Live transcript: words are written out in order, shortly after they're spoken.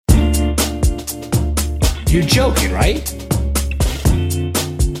You're joking, right?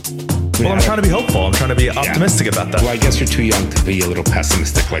 Well, I'm trying to be hopeful. I'm trying to be optimistic about that. Well, I guess you're too young to be a little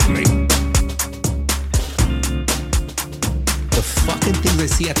pessimistic like me. The fucking things I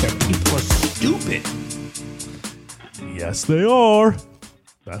see out there, people are stupid. Yes, they are.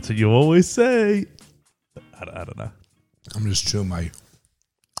 That's what you always say. I don't know. I'm just chewing my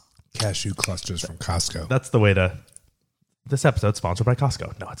cashew clusters from Costco. That's the way to... This episode's sponsored by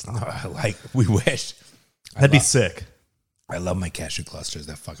Costco. No, it's not. Like, we wish. That'd be sick. I love my cashew clusters.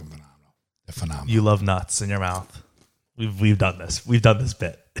 They're fucking phenomenal. They're phenomenal. You love nuts in your mouth. We've done this. We've done this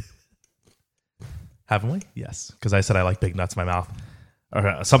bit. Haven't we? Yes. Because I said I like big nuts in my mouth.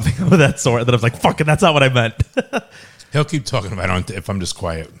 Or something of that sort. And then I was like, fucking, that's not what I meant. He'll keep talking about it if I'm just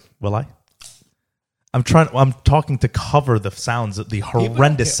quiet. Will I? I'm talking to cover the sounds, the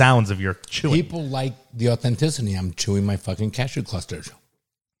horrendous sounds of your chewing. People like the authenticity. I'm chewing my fucking cashew clusters.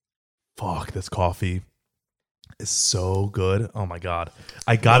 Fuck, this coffee is so good. Oh my God.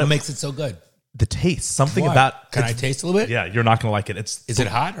 I got What it. makes it so good? The taste. Something What? about... Can I taste a little bit? Yeah, you're not going to like it. Is it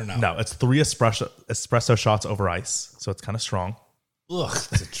hot or no? No, it's 3 espresso shots over ice. So it's kind of strong. Ugh,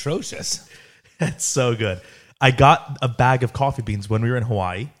 it's atrocious. It's so good. I got a bag of coffee beans when we were in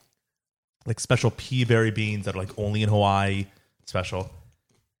Hawaii. Like special pea berry beans that are like only in Hawaii special.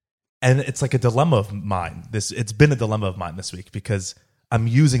 And it's like a dilemma of mine. It's been a dilemma of mine this week because I'm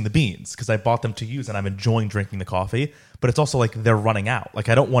using the beans because I bought them to use and I'm enjoying drinking the coffee. But it's also like they're running out. Like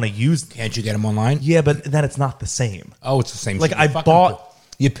I don't want to use. Can't you get them online? Yeah, but then it's not the same. Oh, it's the same Like shit. I bought.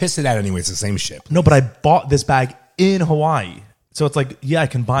 You piss it out anyway. It's the same shit. No, but I bought this bag in Hawaii. So it's like, yeah, I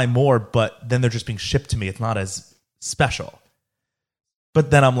can buy more, but then they're just being shipped to me. It's not as special. But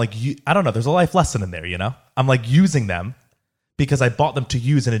then I'm like, I don't know. There's a life lesson in there, you know? I'm like using them because I bought them to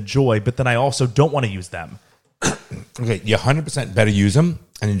use and enjoy, but then I also don't want to use them. Okay, you 100% better use them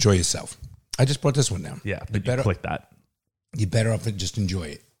and enjoy yourself. I just brought this one down. Yeah, you but you click that. You're better off to just enjoy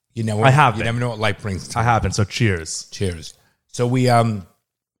it. You know, I have You been. never know what life brings. To I you. haven't, so cheers. Cheers. So we had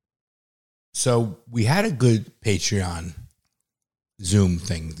a good Patreon Zoom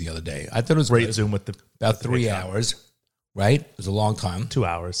thing the other day. I thought it was Great good. Zoom with the... About 3 hours, right? It was a long time. 2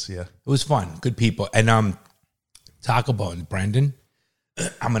 hours, yeah. It was fun. Good people. And Taco Bell, Brandon,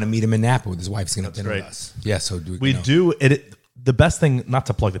 I'm going to meet him in Napa with his wife's going to dinner great. with us. Yeah, so We do it. The best thing, not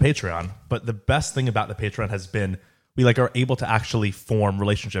to plug the Patreon, but the best thing about the Patreon has been we like are able to actually form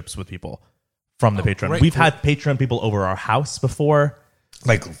relationships with people from the Patreon. great. We've had Patreon people over our house before.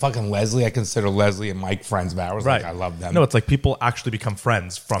 Like fucking Leslie. I consider Leslie and Mike friends of ours. Right. Like, I love them. No, it's like people actually become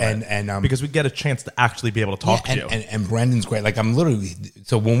friends from it. And because we get a chance to actually be able to talk to you. And Brendan's great. Like I'm literally,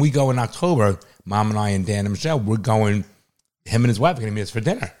 so when we go in October, Mom and I and Dan and Michelle, we're going, him and his wife are going to meet us for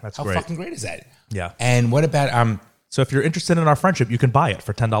dinner. That's How great. fucking great is that? Yeah. And what about, So if you're interested in our friendship, you can buy it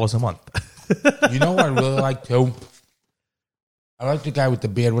for $10 a month. you know what I really like too? I like the guy with the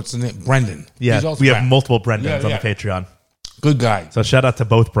beard. What's the name? Brendan. Yeah, He's also we have fat. multiple Brendans Yeah, on yeah. the Patreon. Good guy. So shout out to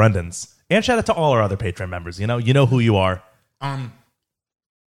both Brendans. And shout out to all our other Patreon members. You know who you are.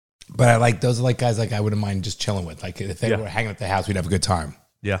 But I like, those are like guys like I wouldn't mind just chilling with. Like if they Yeah. were hanging at the house, we'd have a good time.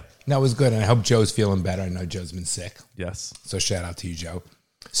 Yeah. That was good. And I hope Joe's feeling better. I know Joe's been sick. Yes. So shout out to you, Joe.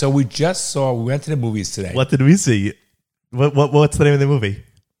 So we went to the movies today. What did we see? What's the name of the movie?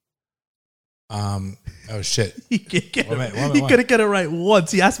 Oh shit. He can't get Wait a it. minute, He what? couldn't get it right once.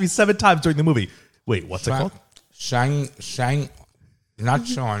 He asked me 7 times during the movie. Wait, what's it called? Not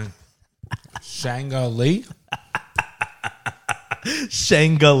Sean. Shang-Li.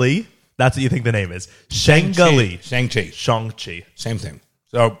 Shang-Li. That's what you think the name is. Shang-Li. Shang-Chi. Shang-Chi. Same thing.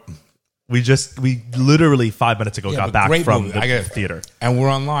 So, We literally 5 minutes ago Yeah, got but back great from movie. the I get it. theater. and we're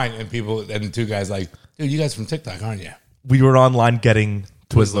online, and the two guys like, dude, you guys from TikTok, aren't you? We were online getting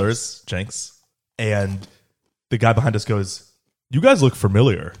Twizzlers, Jenks, and the guy behind us goes, "You guys look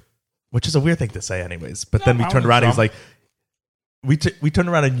familiar," which is a weird thing to say, anyways. But then we I turned don't around and he's think like, we turned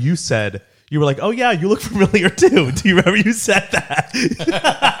around and you said, you were like, "Oh yeah, you look familiar too." Do you remember you said that?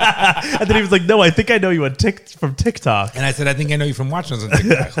 And then he was like, "No, I think I know you from TikTok." And I said, I think I know you from watching us on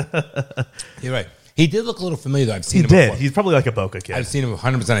TikTok. You're right. He did look a little familiar, though. I've seen He him did. before. He's probably like a Boca kid. I've seen him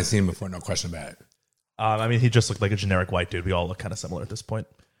 100%. I've seen him before, no question about it. I mean, he just looked like a generic white dude. We all look kind of similar at this point.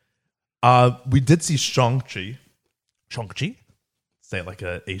 We did see Shang-Chi. Shang-Chi? Say it like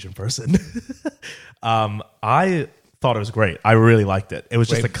an Asian person. I thought it was great. I really liked it. It was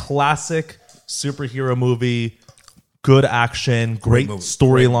just Great. a classic superhero movie. Good action, great movie.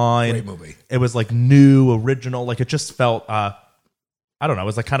 storyline. Great movie. It was like new, original. Like it just felt, I don't know, it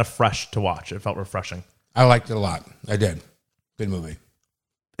was like kind of fresh to watch. It felt refreshing. I liked it a lot. I did. Good movie.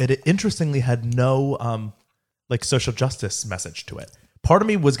 It interestingly had no like social justice message to it, part of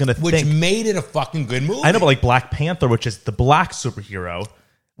me was going to Which think, made it a fucking good movie. I know, but like Black Panther, which is the black superhero,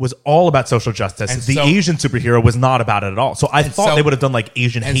 was all about social justice. And The so- Asian superhero was not about it at all. So I thought so- they would have done like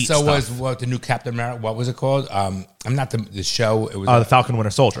Asian and hate so stuff. was the new Captain America. What was it called? I'm not the show. It was The Falcon Winter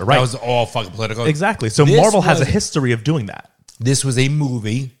Soldier, right? that was all fucking political. Exactly. So This Marvel has a was- history of doing that. This was a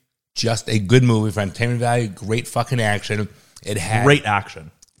movie, just a good movie for entertainment value. Great fucking action. It had Great action.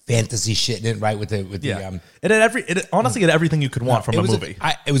 fantasy shit in it, right? With the It honestly had everything you could want from a movie.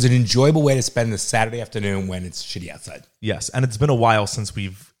 It was an enjoyable way to spend a Saturday afternoon when it's shitty outside. Yes, and it's been a while since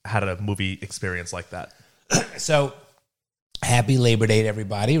we've had a movie experience like that. So, happy Labor Day to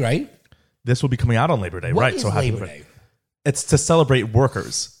everybody, right? This will be coming out on Labor Day, What right? is So happy Labor Day? It's to celebrate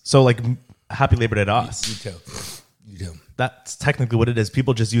workers. So like happy Labor Day to us. You too. You do. That's technically what it is.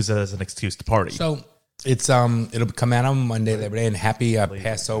 People just use it as an excuse to party. So it's it'll come out on Monday, Labor Day, and happy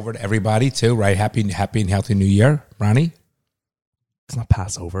Passover to everybody too, right? Happy and healthy New Year, Ronnie. It's not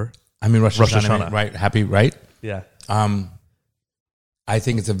Passover. I mean Rosh Rosh Hashanah, Hashanah. right? Happy, right? Yeah. I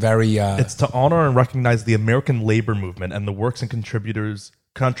think it's a very It's to honor and recognize the American labor movement and the works and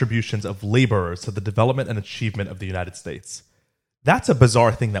contributions of laborers to the development and achievement of the United States. That's a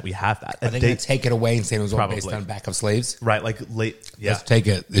bizarre thing that we have that. are they going to take it away and say it was all based Probably. on back of slaves? Right, like late, yeah. Let's take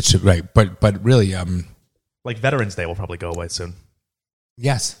it. It should right, but really, Like Veterans Day will probably go away soon.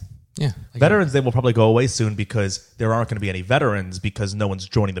 yes, yeah. Veterans Day will probably go away soon because there aren't going to be any veterans because no one's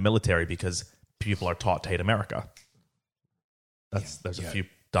joining the military because people are taught to hate America. There's a few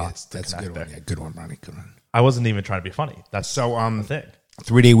dots. to That's a connect good one. there. Yeah, good one, Ronnie. Good one. I wasn't even trying to be funny. That's So the thing.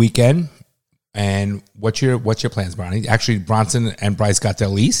 3-day weekend, and what's your plans, Ronnie? Actually, Bronson and Bryce got their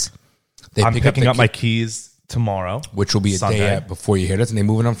lease. They I'm pick picking their up my keys tomorrow. which will be a Sunday. day before you hear this, and they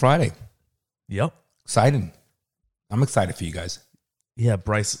moving on Friday. Yep. Exciting! I'm excited for you guys. Yeah,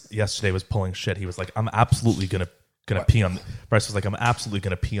 Bryce yesterday was pulling shit. He was like, "I'm absolutely gonna pee on." Bryce was like, "I'm absolutely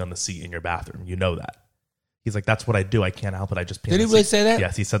gonna pee on the seat in your bathroom. You know that." He's like, "That's what I do. I can't help it. I just pee." Did on he the really seat." say that?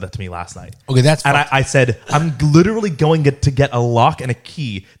 Yes, he said that to me last night. Okay, that's And fucked. I said, "I'm literally going to get a lock and a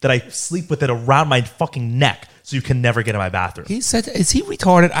key that I sleep with it around my fucking neck, so you can never get in my bathroom." He said, "Is he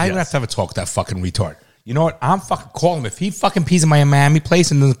retarded?" I'm gonna Yes. have to have a talk with that fucking retard. You know what? I'm fucking calling him if he fucking pees in my Miami place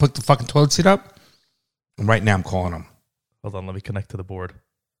and doesn't put the fucking toilet seat up. Right now, I'm calling him. Hold on, let me connect to the board.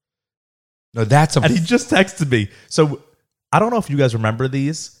 No, that's a And he just texted me. So I don't know if you guys remember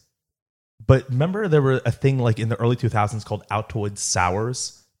these, but remember there were a thing like in the early 2000s called Altoids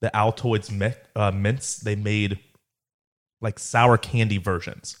Sours, the Altoids mints. They made like sour candy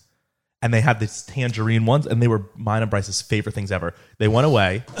versions. And they had these tangerine ones, and they were mine and Bryce's favorite things ever. They went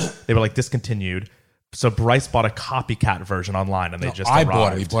away. They were like discontinued. So Bryce bought a copycat version online, and they just I arrived.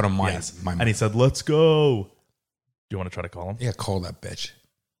 bought it. He bought 'em mine. Yes. Mine. And he said, "Let's go." Do you want to try to call him? Yeah, call that bitch.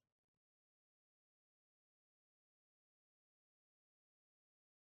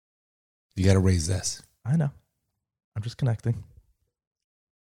 You got to raise this. I know. I'm just connecting.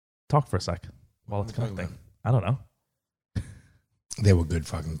 Talk for a sec while it's What are we connecting. I don't know. They were good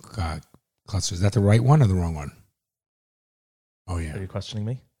fucking clusters. Is that the right one or the wrong one? Oh, Are yeah. you questioning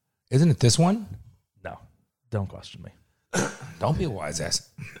me? Isn't it this one? No. Don't question me. Don't be a wise ass.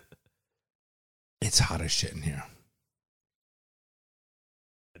 It's hot as shit in here.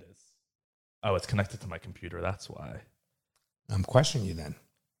 It is. Oh, it's connected to my computer. That's why. I'm questioning you then.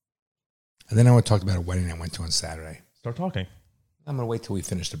 And then I want to talk about a wedding I went to on Saturday. Start talking. I'm going to wait till we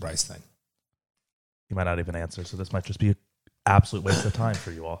finish the Bryce thing. You might not even answer, so this might just be an absolute waste of time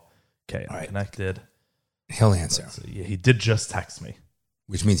for you all. Okay, I'm All right. connected. He'll answer, So, yeah, he did just text me.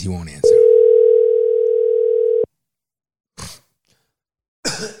 which means he won't answer.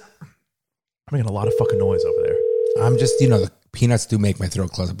 I'm making a lot of fucking noise over there. I'm just, the peanuts do make my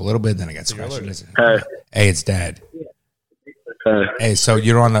throat close up a little bit, then I get you're scratched. allergic. Hey, it's Dad. Hey, so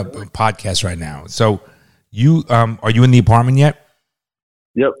you're on the podcast right now. So you are you in the apartment yet?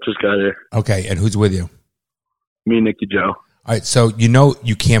 Yep, just got here. Okay, and who's with you? Me and Nicky Joe. All right, so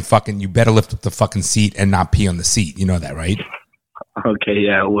you can't you better lift up the fucking seat and not pee on the seat. You know that, right? Okay,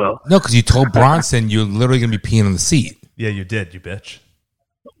 yeah, well. No, because you told Bronson you're literally going to be peeing on the seat. Yeah, you did, you bitch.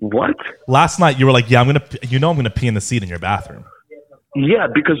 What? Last night you were like, "Yeah, I'm gonna pee in the seat in your bathroom." Yeah,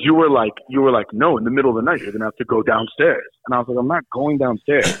 because you were like, no, in the middle of the night, you're gonna have to go downstairs. And I was like, I'm not going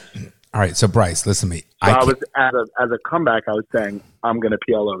downstairs. All right, so Bryce, listen to me. So I was as a comeback, I was saying, I'm gonna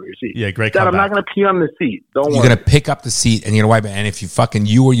pee all over your seat. Yeah, great Dad, I'm comeback. not gonna pee on the seat. Don't You're worry. gonna pick up the seat and you're gonna wipe it. And if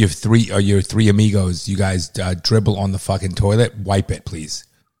you or your three amigos, you guys dribble on the fucking toilet, wipe it, please.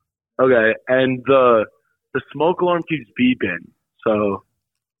 Okay, and the smoke alarm keeps beeping, so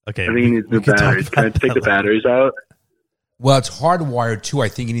Okay, I think he needs new can talk batteries. about Can I that take the later. batteries out? Well, it's hardwired too. I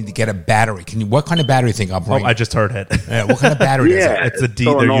think you need to get a battery. What kind of battery you think I'll bring? Oh, I just heard it. Yeah, what kind of battery is it? Yeah. It's a D.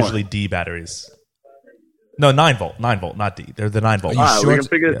 So They're annoying. usually D batteries. No, 9 volt, not D. They're the 9 volt. Are All you right, sure we can it's-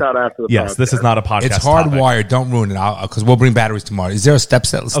 figure this out after the Yes, this is podcast. not a podcast. It's topic. hardwired. Don't ruin it. Because we'll bring batteries tomorrow. Is there a step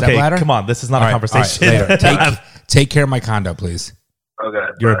Okay, ladder? come on. This is not All a right, conversation. all right, later. Take care of my condo, please. Okay.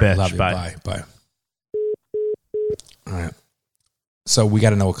 You're a bitch. Love you. Bye. Bye. All right. So we got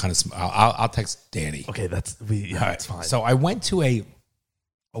to know what kind of. I'll text Danny. Okay, that's All fine. So I went to a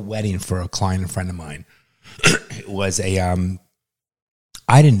wedding for a client and friend of mine. It was a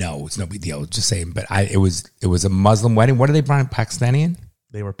I didn't know. It's no big deal. Just saying, but it was a Muslim wedding. What are they, Brian? Pakistani?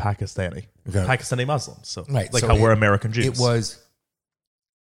 They were Pakistani, Okay. Pakistani Muslims. So Right, like so how we're American Jews. It was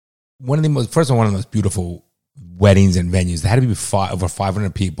one of the most beautiful weddings and venues. There had to be over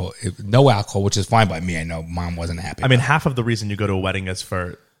 500 people. No alcohol, which is fine by me. I know Mom wasn't happy. I mean, half of the reason you go to a wedding is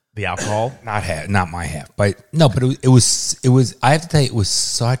for the alcohol. not my half, but no, but it was. I have to tell you, it was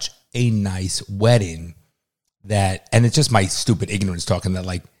such a nice wedding that, and it's just my stupid ignorance talking that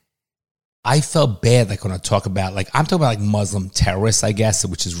like. I felt bad, like when I talk about, like I'm talking about like Muslim terrorists, I guess,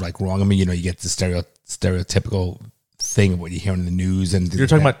 which is like wrong. I mean, you know, you get the stereotypical thing of what you hear in the news, and You're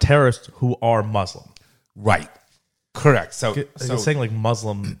talking about terrorists who are Muslim. right, correct. So You're saying like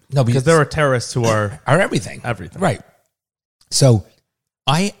Muslim? No, because because- there are terrorists who are. are everything, Everything. right? So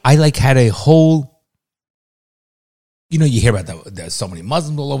I like had a whole, you know, you hear about there's so many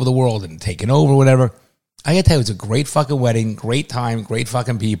Muslims all over the world and taking over, whatever. I gotta tell you, it was a great fucking wedding, great time, great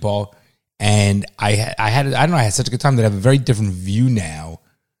fucking people. And I had such a good time that I have a very different view now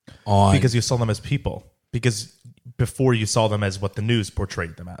on Because you saw them as people. Because before you saw them as what the news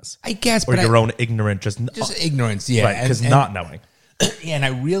portrayed them as, I guess, or but your own ignorant, just ignorance, yeah, right? Because and- not knowing. yeah, and I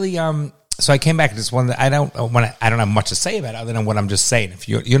really so I came back and just wanted. I don't have much to say about it other than what I'm just saying. If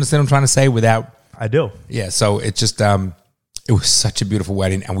you understand what I'm trying to say without, I do. yeah. So it just it was such a beautiful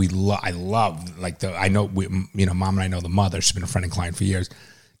wedding, and I loved like Mom and I know the mother. She's been a friend and client for years.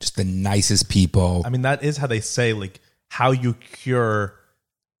 Just the nicest people. I mean, that is how they say, like, how you cure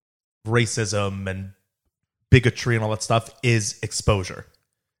racism and bigotry and all that stuff is exposure.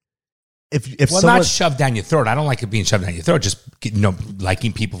 If Well, someone, not shoved down your throat. I don't like it being shoved down your throat. Just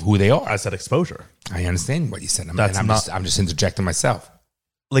liking people for who they are. I said exposure. I understand what you said. That's I'm not- just interjecting myself.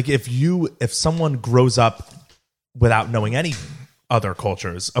 Like if someone grows up without knowing any other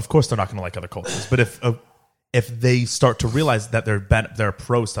cultures, of course they're not going to like other cultures. But if they start to realize that they're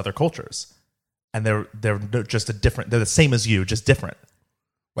pros to other cultures, and they're just they're the same as you, just different.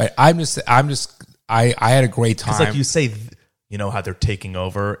 Right. I had a great time. It's like you say, you know how they're taking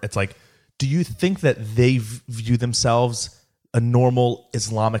over. It's like, do you think that they view themselves a normal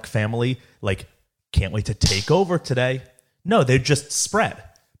Islamic family? Like, can't wait to take over today? No, they just spread.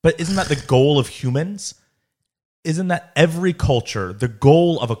 But isn't that the goal of humans? Isn't that every culture, the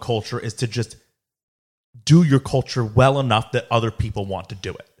goal of a culture is to just do your culture well enough that other people want to do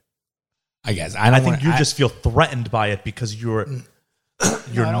it? I guess. I think you just feel threatened by it because you're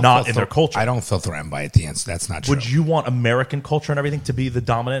not in their culture. I don't feel threatened by it. The answer, that's not true. Would you want American culture and everything to be the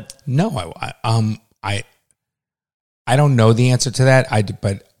dominant? No, I don't know the answer to that.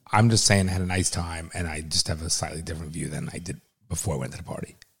 But I'm just saying I had a nice time, and I just have a slightly different view than I did before I went to the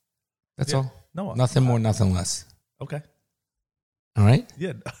party. That's Yeah. all. No, Nothing more, nothing less. Okay. All right.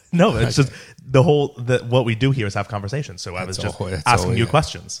 Yeah. No, it's just what we do here is have conversations. So I was That's just all- that's asking all, you yeah.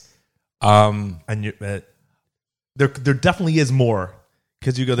 questions. And there definitely is more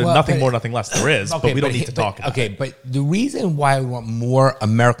because you go, there's Well, nothing but- more, nothing less. There is, but we don't need to talk about Okay, it. but the reason why I want more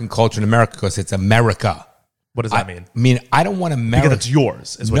American culture in America because it's America. What does that mean? I mean, I don't want America. Because it's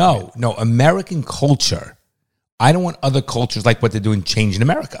yours. Is what you mean. No, American culture. I don't want other cultures like what they're doing changing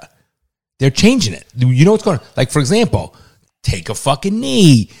America. They're changing it. You know what's going on? Like, for example, take a fucking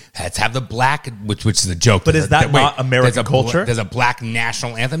knee. Let's have the black, which is a joke. But is that not American culture? There's a black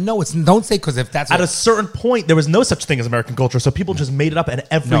national anthem. No, it's don't say because if that's At a certain point, there was no such thing as American culture, so people just made it up, and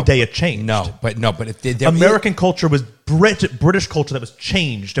every day it changed. but if there American culture was British culture that was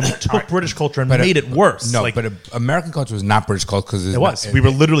changed, and we took British culture and made it worse. No, Like, but American culture was not British culture because it was. We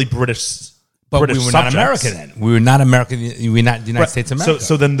were literally British. but British we were subjects. not American then. We were not American. We were not the United Right. States of America.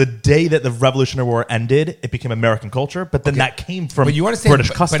 So then the day that the Revolutionary War ended, it became American culture. But then that came from But you understand British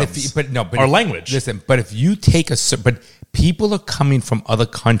but customs. Our our language. Listen, but if you take but people are coming from other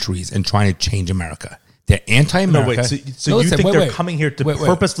countries and trying to change America. They're anti-America. No, wait. So you think they're coming here to Wait.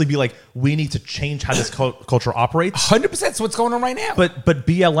 purposely be like, we need to change how this culture operates? 100%. That's what's going on right now. But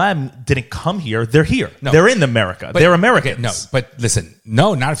BLM didn't come here. They're here. No. They're in America. They're Americans. Okay, no, but listen,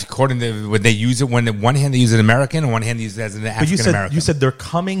 no, not if according to when they use it. When on one hand they use it American, and one hand they use it as an African American. You said they're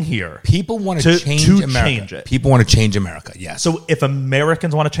coming here. People want to change America. Change it. People want to change America. Yes. So if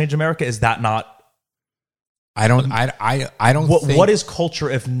Americans want to change America, is that not? I don't think, what is culture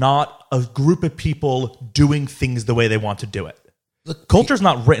if not a group of people doing things the way they want to do it? Look, Culture's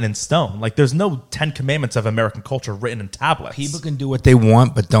not written in stone. Like there's no 10 commandments of American culture written in tablets. people can do what they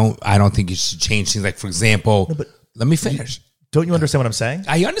want, but I don't think you should change things. Like, for example, let me finish. Don't you understand what I'm saying?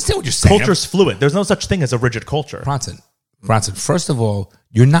 I understand what you're saying. Culture's fluid. There's no such thing as a rigid culture. Bronson, first of all,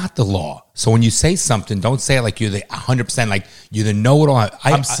 you're not the law. So when you say something, don't say it like you're the 100%, like you're the know-it-all.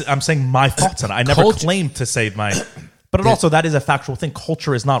 I'm saying my thoughts on it. I never claimed to say my... But also, that is a factual thing.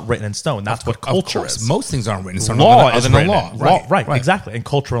 Culture is not written in stone. That's what culture is. Most things aren't written in stone. Law other is than written the law. in. Right, exactly. And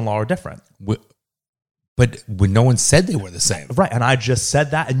culture and law are different. But when no one said they were the same. Right, and I just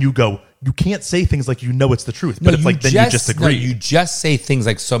said that, and you go, you can't say things like you know it's the truth. But it's like, then you just agree. No, you just say things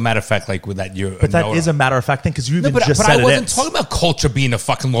like, so matter of fact, like with that. But that is a matter of fact thing, because you even just said it. But I wasn't talking about culture being a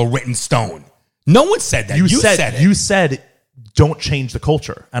fucking law written in stone. No one said that. You said it. You said, don't change the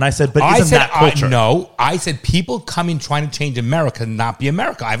culture. And I said, but isn't that culture? No, I said people coming trying to change America, not be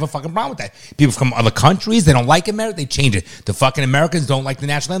America. I have a fucking problem with that. People from other countries, they don't like America, they change it. The fucking Americans don't like the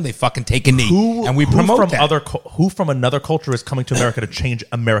national anthem, they fucking take a knee. And we promote that. Who from another culture is coming to America to change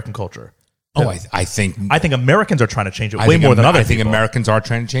American culture? Oh, I think Americans are trying to change it way more than other people. I think Americans are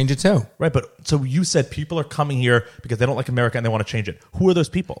trying to change it too. Right, but so you said people are coming here because they don't like America and they want to change it. Who are those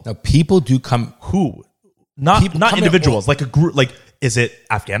people? No, people do come. Who? Not individuals, like a group. Like, is it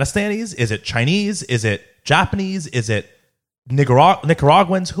Afghanistanis? Is it Chinese? Is it Japanese? Is it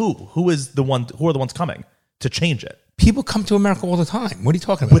Nicaraguans? Who is the one? Who are the ones coming to change it? People come to America all the time. What are you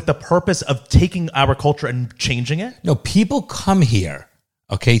talking about? With the purpose of taking our culture and changing it? No, people come here.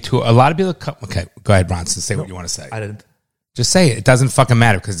 Okay, to a lot of people come. Okay, go ahead, Bronson. Say what you want to say. I didn't. Just say it. It doesn't fucking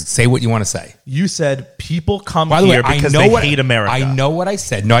matter because say what you want to say. You said people come here because they hate America. I know what I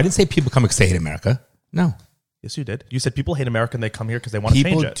said. No, I didn't say people come because they hate America. No. Yes, you did. You said people hate America and they come here because they want to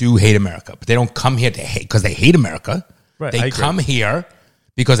change it. People do hate America, but they don't come here to hate because they hate America. Right. They come here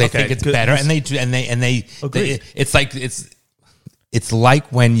because they think it's better, and they it's like it's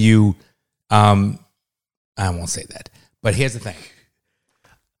like when you I won't say that, but here's the thing.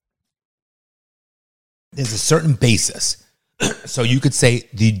 There's a certain basis. So you could say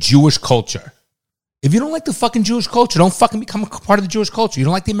the Jewish culture. If you don't like the fucking Jewish culture, don't fucking become a part of the Jewish culture. You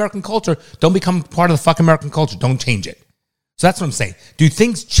don't like the American culture, don't become part of the fucking American culture. Don't change it. So that's what I'm saying. Do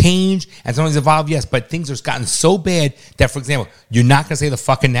things change and something's evolved? Yes, but things have gotten so bad that, for example, you're not going to say the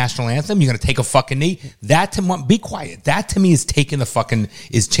fucking national anthem. You're going to take a fucking knee. That to be quiet. That to me is changing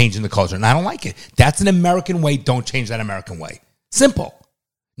the culture, and I don't like it. That's an American way. Don't change that American way. Simple.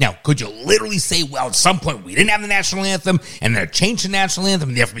 Now, could you literally say, well, at some point we didn't have the national anthem and they changed the national anthem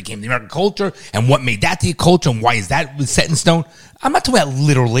and therefore became the American culture, and what made that the culture and why is that set in stone? I'm not talking about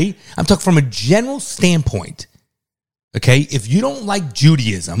literally. I'm talking from a general standpoint. Okay? If you don't like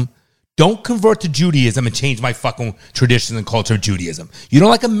Judaism, don't convert to Judaism and change my fucking traditions and culture of Judaism. You don't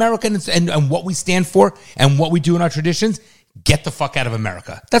like America and what we stand for and what we do in our traditions? Get the fuck out of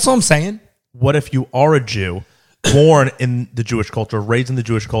America. That's all I'm saying. What if you are a Jew, born in the Jewish culture, raised in the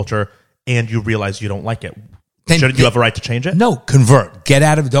Jewish culture, and you realize you don't like it? Shouldn't you have a right to change it? No, convert. Get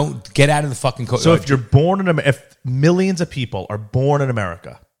out of the fucking culture. So if you're born in if millions of people are born in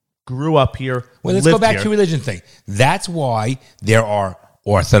America, grew up here, well, let's go back to your religion thing. That's why there are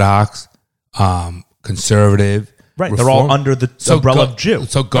Orthodox, conservative, right? Reform. They're all under the umbrella of Jew.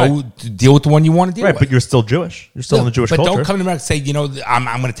 So go deal with the one you want to deal with. Right, but you're still Jewish. You're still in the Jewish culture. But don't come to America and say,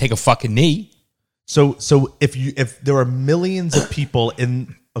 I'm going to take a fucking knee. So if there are millions of people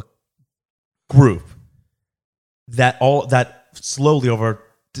in a group that slowly over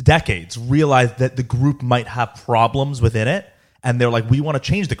decades realize that the group might have problems within it, and they're like, we want to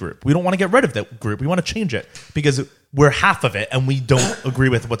change the group. We don't want to get rid of that group. We want to change it because we're half of it and we don't agree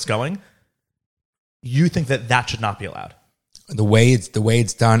with what's going. You think that should not be allowed? The way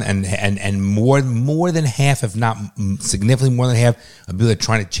it's done, and more than half, if not significantly more than half, of people that are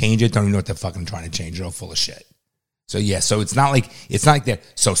trying to change it don't even know what they're fucking trying to change. They're all full of shit. So yeah, so it's not like they're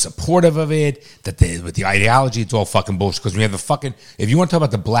so supportive of it that with the ideology it's all fucking bullshit. Because we have if you want to talk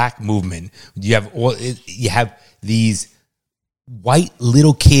about the black movement, you have these white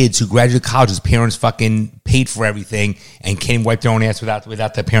little kids who graduated college, whose parents fucking paid for everything and can't wipe their own ass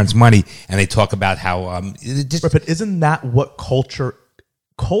without their parents' money, and they talk about how but isn't that what culture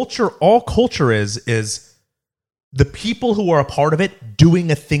all culture is the people who are a part of it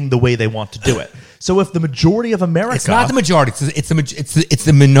doing a thing the way they want to do it. So if the majority of America, It's not the majority. It's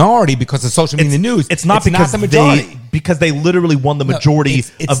the minority because of social media and the news. It's not because the majority. because they literally won the majority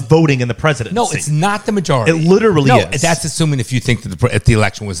it's- of voting in the presidency. No, it's not the majority. It literally is. That's assuming if you think that if the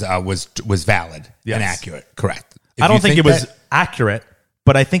election was valid Yes. and accurate. Correct. If I don't you think it was that- accurate,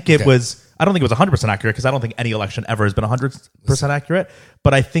 but I think it Okay. was. I don't think it was 100% accurate because I don't think any election ever has been 100% accurate.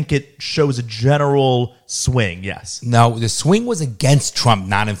 But I think it shows a general swing. Yes, No, the swing was against Trump,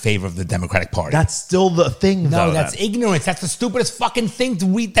 not in favor of the Democratic Party. that's still the thing. No, though, that's then. ignorance. That's the stupidest fucking thing to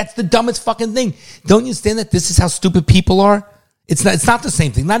read. That's the dumbest fucking thing. Don't you understand that this is how stupid people are? It's not the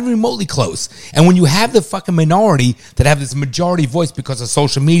same thing, not even remotely close. And when you have the fucking minority that have this majority voice because of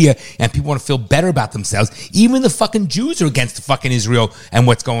social media and people want to feel better about themselves, even the fucking Jews are against the fucking Israel and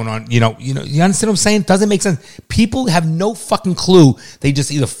what's going on. You understand what I'm saying? It doesn't make sense. People have no fucking clue. They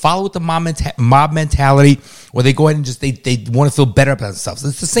just either follow with the mob mentality or they go ahead and just they want to feel better about themselves.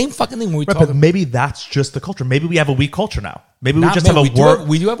 It's the same fucking thing when we Right, talk but maybe that's just the culture. Maybe we have a weak culture now. Maybe we Not just maybe, have we a do word. have-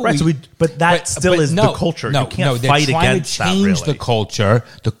 we do have a right, weak- but that still is the culture. You can't they're fight trying against to change that. Really, the culture,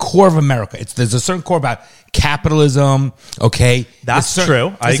 the core of America. There's a certain core about capitalism. Okay, That's There's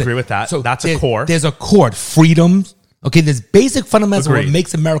true. I agree with that. That's a core. There's a core, freedoms. Okay, there's basic fundamentals of what Agreed.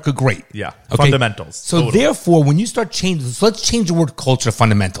 makes America great. Yeah, Okay? fundamentals. So Totally. therefore, when you start changing, so let's change the word culture to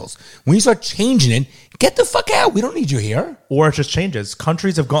fundamentals. When you start changing it, get the fuck out. We don't need you here. or it just changes.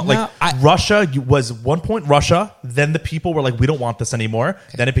 Countries have gone No, Russia was one point Russia. Then the people were like, we don't want this anymore.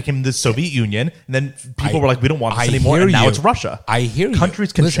 Then it became the Soviet Union. And then people were like, we don't want this anymore. hear And now you. it's Russia. I hear you.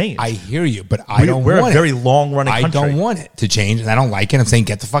 Countries can Listen, change. I hear you, but I don't We're want a very it. long-running I country. don't want it to change, and I don't like it. I'm saying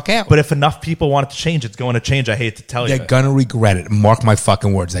get the fuck out. But if enough people want it to change, it's going to change. I hate to tell you. They're gonna regret it. Mark my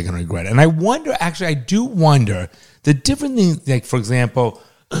fucking words. They're gonna regret it. And I wonder. Actually, I do wonder the different things. Like for example,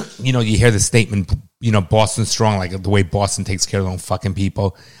 you hear the statement. Boston strong, like the way Boston takes care of their own fucking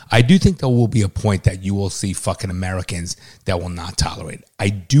people. I do think there will be a point that you will see fucking Americans that will not tolerate it. I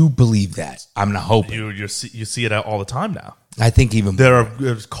do believe that. I'm gonna hope. You see it all the time now. I think even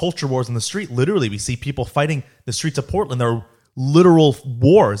There's culture wars in the street. Literally, we see people fighting the streets of Portland. There are literal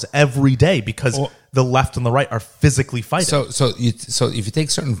wars every day because the left and the right are physically fighting. So if you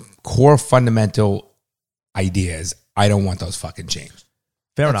take certain core fundamental ideas, I don't want those fucking changed.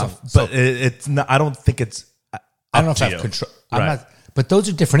 Fair enough, so- but it's not. I don't think it's. I don't know up if I to have you. control. Right. I'm not, but those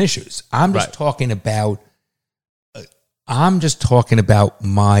are different issues. I'm just Right. talking about. I'm just talking about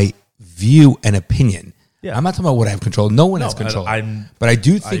my view and opinion. Yeah. I'm not talking about what I have control. No one has No, control. I but I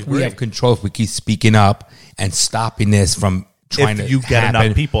do think we agree. have control if we keep speaking up and stopping this from trying If to you get happen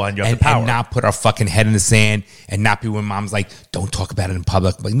enough people and you have the power. and not put our fucking head in the sand and not be when mom's like, don't talk about it in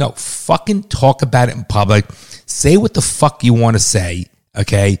public. Like, no, fucking talk about it in public. Say what the fuck you want to say,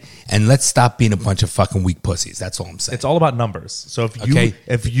 okay? And let's stop being a bunch of fucking weak pussies. That's all I'm saying. It's all about numbers. So Okay.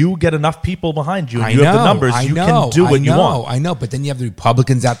 if you get enough people behind you and I you have the know, numbers, I you know, can do what I you know, want. I know, but then you have the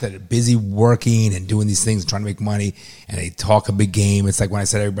Republicans out there that are busy working and doing these things and trying to make money, and they talk a big game. It's like when I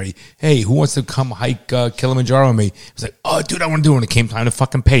said to everybody, hey, who wants to come hike Kilimanjaro with me? It's like, oh, dude, I want to do it. When it came time to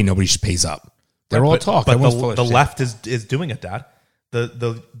fucking pay, nobody pays up. They're all talk. But Everyone's full of the shit. left is doing it, Dad.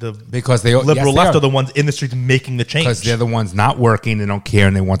 The Because they liberal yes, they left are. are the ones in the streets making the change. Because they're the ones not working, they don't care,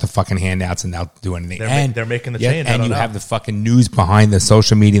 and they want the fucking handouts, and they'll do anything. They're making the change. I And don't you know. have the fucking news behind the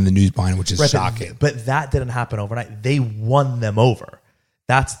social media and the news behind, which is Right, shocking. But that didn't happen overnight. They won them over.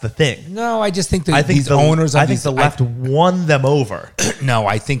 That's the thing. No, I just think that I think these owners. Of I think these, the left won them over. No,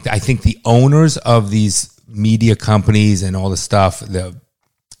 I think the owners of these media companies and all the stuff,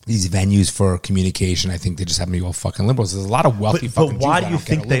 these venues for communication, I think they just happen to be all fucking liberals. There's a lot of wealthy But fucking why Jews do you that don't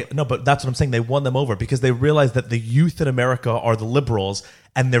think get they? it. No, but that's what I'm saying. They won them over because they realized that the youth in America are the liberals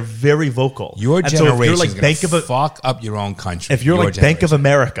and they're very vocal. Your And so generation if you're is like going Bank to of fuck up your own country. if you're Your like Bank of generation.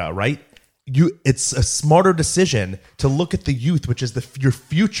 America, right? It's a smarter decision to look at the youth, which is your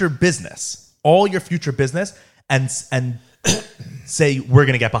future business, all your future business, and say we're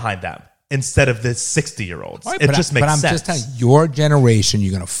going to get behind them instead of the 60-year-olds. Right, It but just but makes I'm sense. just telling you, your generation,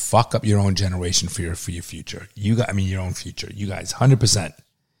 you're gonna fuck up your own generation for your future. Your own future. You guys, 100%.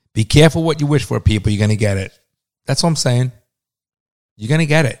 Be careful what you wish for, people. You're gonna get it. That's what I'm saying. You're gonna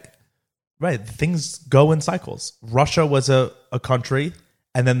get it. Right. Things go in cycles. Russia was a country,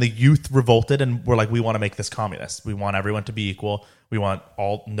 and then the youth revolted and were like, we want to make this communist. We want everyone to be equal. We want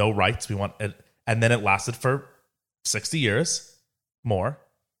no rights. We want it. And then it lasted for 60 years more.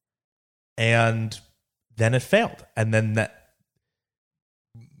 And then it failed. And then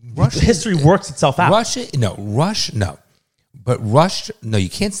history works itself out. But Russia, no, you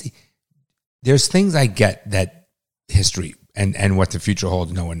can't see. There's things I get that history and what the future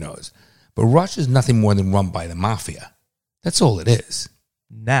holds, no one knows. But Russia is nothing more than run by the mafia. That's all it is.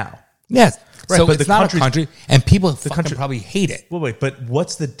 Now. Yes. Right, so but it's the not a country, and people fucking probably hate it. Wait, but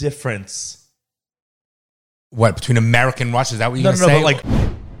what's the difference? What, between America and Russia? Is that what you're No, going to say? but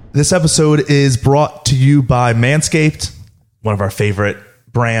like, this episode is brought to you by Manscaped, one of our favorite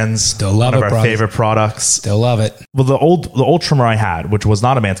brands. Still love one of it, our brother. favorite products. Still love it. Well, the old trimmer I had, which was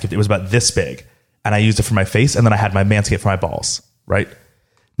not a Manscaped, it was about this big, and I used it for my face, and then I had my Manscaped for my balls. Right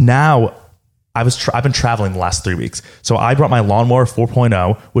now, I've been traveling the last 3 weeks, so I brought my Lawnmower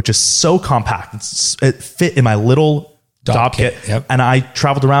 4.0, which is so compact. It fit in my little Dob kit, Yep. and I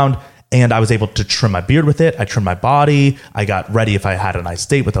traveled around. And I was able to trim my beard with it. I trimmed my body. I got ready if I had a nice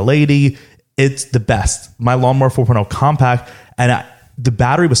date with a lady. It's the best. My Lawnmower 4.0 compact, and the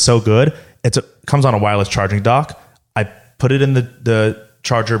battery was so good. It comes on a wireless charging dock. I put it in the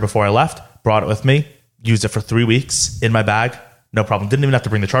charger before I left, brought it with me, used it for 3 weeks in my bag. No problem. Didn't even have to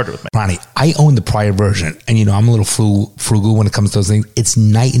bring the charger with me. Ronnie, I own the prior version, and I'm a little frugal when it comes to those things. It's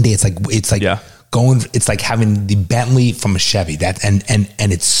night and day. It's like Yeah. it's like having the Bentley from a Chevy. And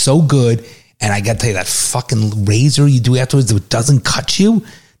it's so good. And I got to tell you, that fucking razor you do afterwards that doesn't cut you.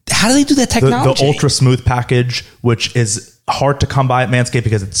 How do they do that technology? The Ultra Smooth package, which is hard to come by at Manscaped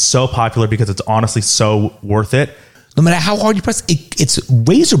because it's so popular, because it's honestly so worth it. No matter how hard you press, it's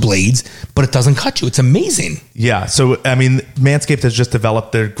razor blades, but it doesn't cut you. It's amazing. Yeah. So, I mean, Manscaped has just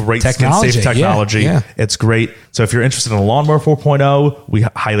developed their great Technology, skin-safe technology. yeah. It's great. So if you're interested in a Lawnmower 4.0, we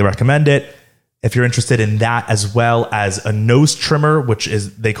highly recommend it. If you're interested in that, as well as a nose trimmer, which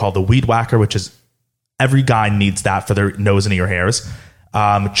is they call the Weed Whacker, which is every guy needs that for their nose and ear hairs.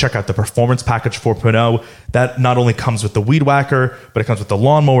 Check out the Performance Package 4.0. That not only comes with the Weed Whacker, but it comes with the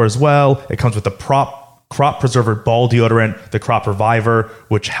lawnmower as well. It comes with the Crop Preserver Ball Deodorant, the Crop Reviver,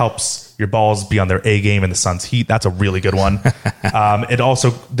 which helps your balls be on their A game in the sun's heat. That's a really good one.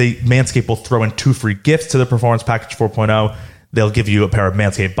 Manscaped will throw in 2 free gifts to the Performance Package 4.0. They'll give you a pair of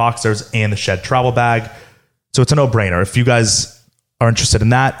Manscaped boxers and the Shed travel bag. So it's a no-brainer. If you guys are interested in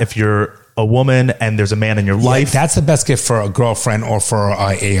that, if you're a woman and there's a man in your life. That's the best gift for a girlfriend or for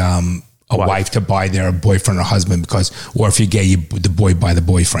a wife to buy their boyfriend or husband, or if you're gay, the boy buy the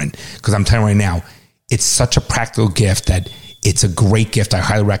boyfriend. Because I'm telling you right now, it's such a practical gift that it's a great gift. I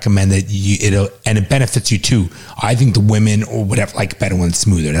highly recommend it. And it benefits you too. I think the women or whatever like better when it's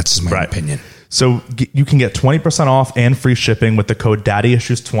smoother. That's just my opinion. So you can get 20% off and free shipping with the code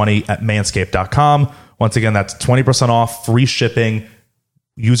DaddyIssues20 at manscaped.com. Once again, that's 20% off, free shipping.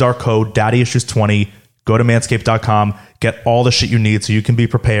 Use our code DaddyIssues20. Go to manscaped.com. Get all the shit you need so you can be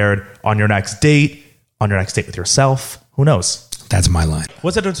prepared on your next date with yourself. Who knows? That's my line.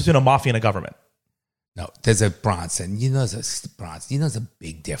 What's the difference between a mafia and a government? No, there's a Bronson. There's a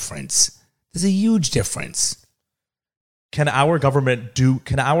big difference. There's a huge difference. Can our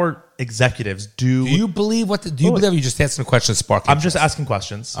executives do? Do you believe believe you just asking a question, Spark? I'm just asking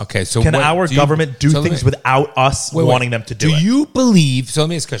questions. Okay, so can our government do things without us wanting them to do it? Do you believe? So let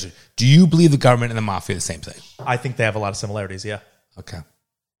me ask you a question. Do you believe the government and the mafia are the same thing? I think they have a lot of similarities. Yeah. Okay.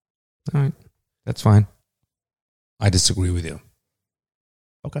 All right. That's fine. I disagree with you.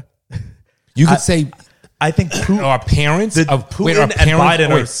 Okay. You could say. I think our parents and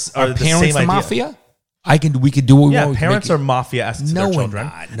Biden are the same idea. Mafia. We could do what we want. Parents are mafia-esque to their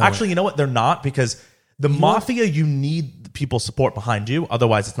children. Actually, you know what? They're not, because the mafia, you need people's support behind you.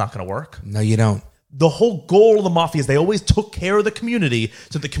 Otherwise, it's not going to work. No, you don't. The whole goal of the mafia is they always took care of the community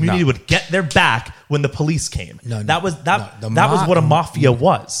so the community would get their back when the police came. That was what a mafia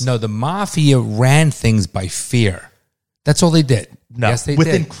was. No, the mafia ran things by fear. That's all they did. No, yes, they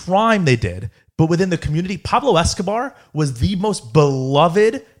within did. crime they did. But within the community, Pablo Escobar was the most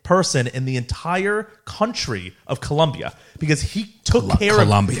beloved person in the entire country of Colombia, because he took care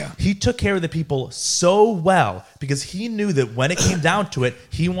of the people so well, because he knew that when it came down to it,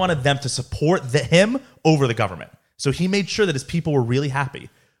 he wanted them to support him over the government. So he made sure that his people were really happy.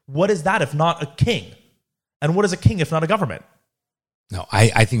 What is that if not a king? And what is a king if not a government? No,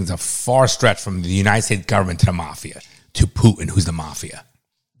 I think it's a far stretch from the United States government to the mafia, to Putin, who's the mafia.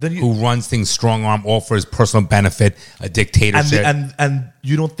 Who runs things strong arm, all for his personal benefit, a dictatorship. And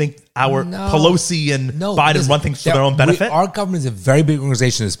you don't think Pelosi and Biden run things for their own benefit? Our government is a very big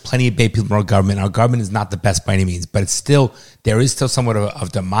organization. There's plenty of big people in our government. Our government is not the best by any means, but there is still somewhat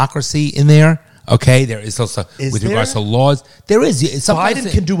of democracy in there. Okay, there is also with regards to laws. There is.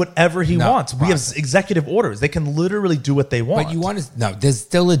 Biden can do whatever he wants. We have executive orders. They can literally do what they want. But there's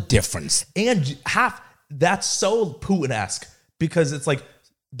still a difference. And that's so Putin-esque, because it's like,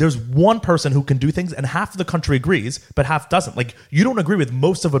 there's one person who can do things and half of the country agrees, but half doesn't. Like, you don't agree with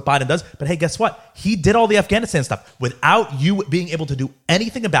most of what Biden does, but hey, guess what? He did all the Afghanistan stuff without you being able to do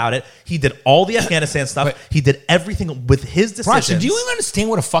anything about it. He did all the Afghanistan stuff. But- he did everything with his decisions. Bronson, do you even understand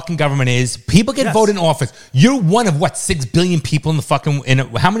what a fucking government is? People get Yes. voted in office. You're one of what, 6 billion people in the fucking,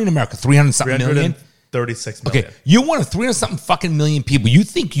 how many in America? 300 something million? 336 million. Okay, you're one of 300 something fucking million people. You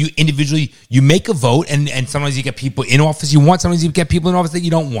think you individually, you make a vote, and sometimes you get people in office you want, sometimes you get people in office that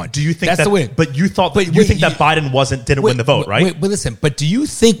you don't want. Do you think that's that? the way? But you thought. But you wait, think that Biden didn't win the vote, right? Wait, but listen. But do you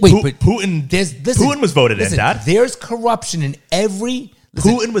think? But Putin. Putin was voted in, Dad. There's corruption in every.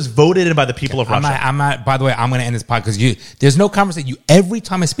 Listen, Putin was voted in by the people of Russia. I'm not. By the way, I'm going to end this podcast because there's no conversation. Every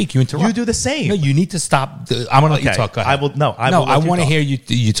time I speak, you interrupt. You do the same. No, you need to stop. I'm going to let you talk. Go ahead. I will. No, I want to hear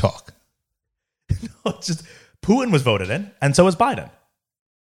you talk. It's just Putin was voted in, and so was Biden.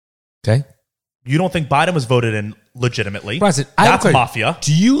 Okay. You don't think Biden was voted in legitimately? Bronson, I have a That's question. mafia.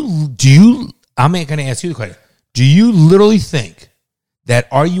 Do you? I'm going to ask you the question. Do you literally think that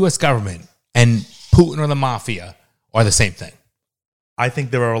our U.S. government and Putin or the mafia are the same thing? I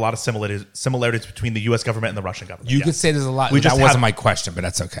think there are a lot of similarities between the U.S. government and the Russian government. You yes. could say there's a lot. We just that wasn't have- my question, but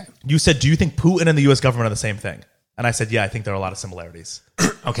that's okay. You said, do you think Putin and the U.S. government are the same thing? And I said, yeah, I think there are a lot of similarities.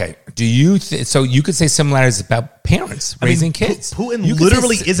 Okay. Do you? So you could say similarities about parents raising kids. Putin You could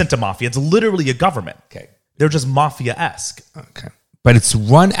literally say- isn't a mafia. It's literally a government. Okay. They're just mafia-esque. Okay. But it's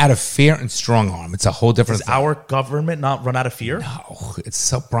run out of fear and strong arm. It's a whole different Does thing. our government not run out of fear? Oh, it's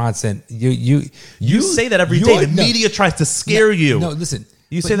so Bronson. You say that every day. The media tries to scare you. No, listen.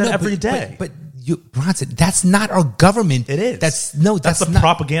 You say that every day. But you, Bronson, that's not our government. It is. That's the not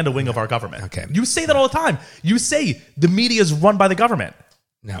propaganda wing of our government. Okay. You say that all the time. You say the media is run by the government.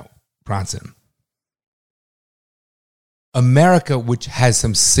 No, Bronson. America, which has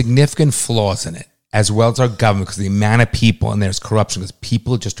some significant flaws in it, as well as our government, because the amount of people and there's corruption, because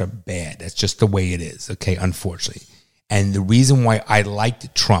people just are bad. That's just the way it is. Okay, unfortunately. And the reason why I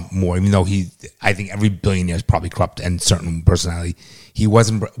liked Trump more, even though I think every billionaire is probably corrupt and certain personality, he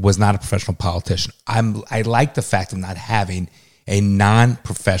was not a professional politician. I like the fact of not having a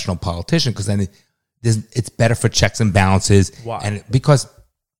non-professional politician, because then it's better for checks and balances. Why? And because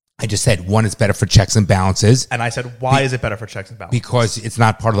I just said, one, it's better for checks and balances. And I said, why is it better for checks and balances? Because it's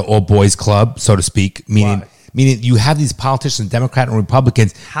not part of the old boys club, so to speak. Meaning you have these politicians, Democrat and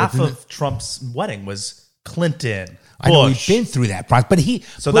Republicans. Half of Trump's wedding was Clinton, I know we've Bush. been through that, but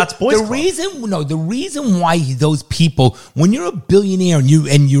that's boys the club. The reason why those people, when you're a billionaire and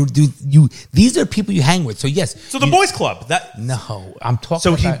you these are people you hang with. So yes, So the boys club. No, I'm talking.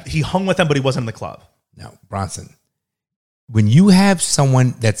 So about, he hung with them, but he wasn't in the club. no, Bronson. When you have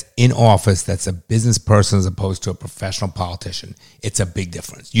someone that's in office that's a business person as opposed to a professional politician, it's a big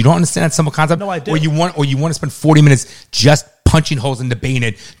difference. You don't understand that simple concept? No, I do. Or you want to spend 40 minutes just punching holes and debating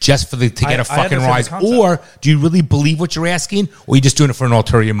it just to get a I fucking understand rise? the concept. Or do you really believe what you're asking? Or are you just doing it for an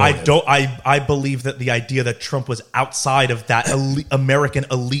ulterior motive? I believe that the idea that Trump was outside of that American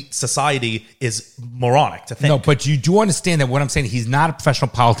elite society is moronic to think. No, but you do understand that what I'm saying, he's not a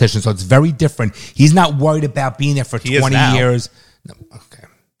professional politician, so it's very different. He's not worried about being there for He is 20 now. years. No, okay.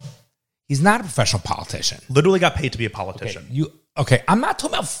 He's not a professional politician. Literally got paid to be a politician. I'm not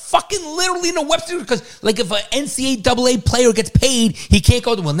talking about fucking literally in a Webster, because like if an NCAA player gets paid, he can't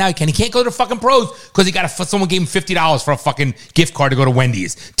go to, well, now he can. He can't go to the fucking pros because someone gave him $50 for a fucking gift card to go to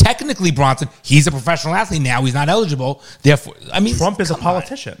Wendy's. Technically, Bronson, he's a professional athlete now. He's not eligible. Therefore, I mean, Trump is a come on.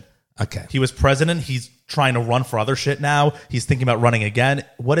 politician. Okay. He was president. He's trying to run for other shit now. He's thinking about running again.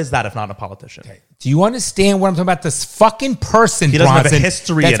 What is that if not a politician? Do you understand what I'm talking about? This fucking person, He doesn't have a Bronson,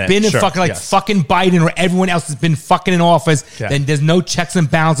 history that's in it. been in Sure, fucking yes. fucking Biden or everyone else has been fucking in office. Yeah. Then there's no checks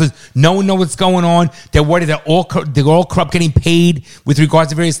and balances. No one knows what's going on. They're worried they're all corrupt, getting paid with regards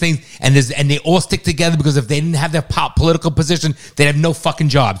to various things, and they all stick together because if they didn't have their political position, they'd have no fucking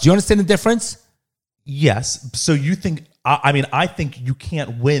jobs. Do you understand the difference? Yes. So you think, I think you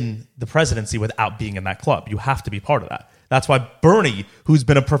can't win the presidency without being in that club. You have to be part of that. That's why Bernie, who's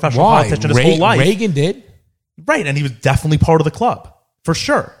been a professional politician his whole life. Reagan did. Right. And he was definitely part of the club. For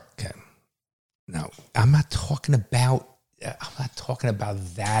sure. Okay. No, I'm not talking about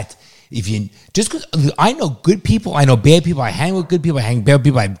that. If you just because I know good people, I know bad people. I hang with good people. I hang with bad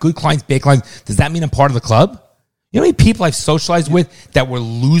people. I have good clients, bad clients. Does that mean I'm part of the club? You know how many people I've socialized with that were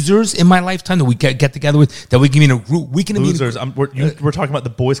losers in my lifetime that we get together with, that we can be in a group? We can Losers. We're talking about the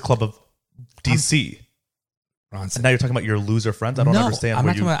boys club of DC. Bronson. And now you're talking about your loser friends. I don't understand. I'm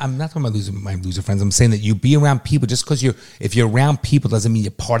not talking about my loser friends. I'm saying that you be around people just because if you're around people doesn't mean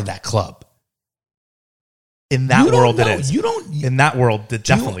you're part of that club. In that You don't world, know. it is. You don't. In that world, it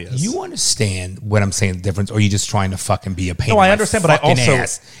definitely is. You understand what I'm saying? The difference, or are you just trying to fucking be a pain? No, in I my understand, but I fucking also-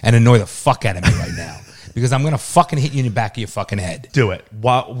 ass and annoy the fuck out of me right now because I'm gonna fucking hit you in the back of your fucking head. Do it.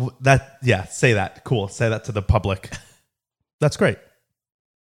 Wow, say that. Cool. Say that to the public. That's great.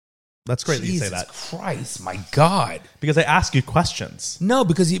 That's great Jesus that you say that. Christ, my God. Because I ask you questions. No,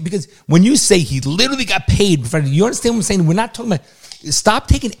 because when you say he literally got paid, you understand what I'm saying? We're not talking about. Stop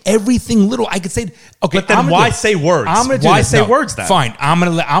taking everything little. I could say, okay, But then why say words? I'm gonna do Why this. say No, words then? Fine. I'm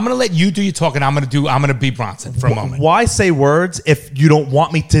gonna let you do your talking. I'm gonna be Bronson for a moment. Why say words if you don't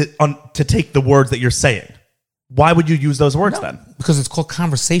want me to take the words that you're saying? Why would you use those words then? Because it's called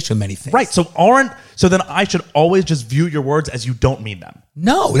conversation. Many things. Right. So then I should always just view your words as you don't mean them.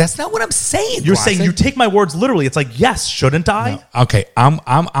 No, that's not what I'm saying. You're Bronson. saying you take my words literally. It's like, yes, shouldn't I? No. Okay, I'm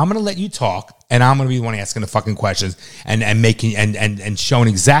gonna let you talk, and I'm gonna be the one asking the fucking questions and making and showing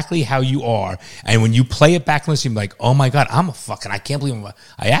exactly how you are. And when you play it back, you're like, oh my God, I can't believe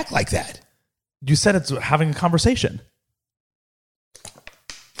I act like that. You said it's having a conversation.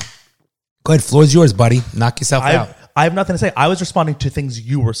 Go ahead, floor's yours, buddy. Knock yourself out. I have nothing to say. I was responding to things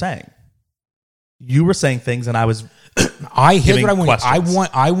you were saying. You were saying things, and I was. Here's giving what I want. questions.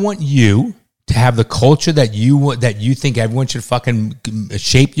 I want you to have the culture that you think everyone should fucking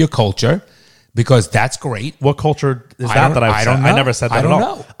shape your culture, because that's great. What culture is I that don't- that I've I said? don't know. I never said that I don't at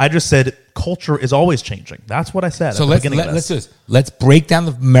all. know. I just said culture is always changing. That's what I said. So at the let's beginning of do this. this. Let's break down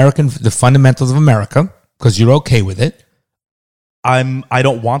the fundamentals of America, because you're okay with it. I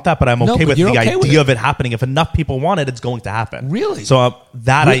don't want that, but I'm No, okay but with you're the okay with idea it. of it happening. If enough people want it, it's going to happen. Really? So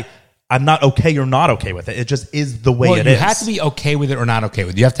I'm not okay. You're not okay with it. It just is the way Well, it you is. have to be okay with it or not okay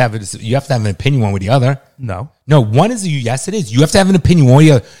with it. You have to have an opinion one with the other. No. No, one is yes, it is. You have to have an opinion one with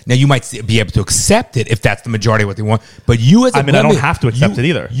the other. Now you might be able to accept it if that's the majority of what they want, but you as a I mean, I don't have to accept it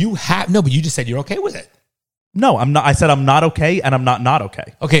either. You have no, but you just said you're okay with it. No, I'm not. I said I'm not okay, and I'm not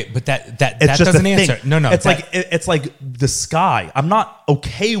okay. Okay, but that It's just doesn't a answer. thing. No, It's like the sky. I'm not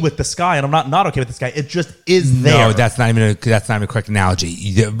okay with the sky, and I'm not okay with the sky. It just is there. No, that's not even a correct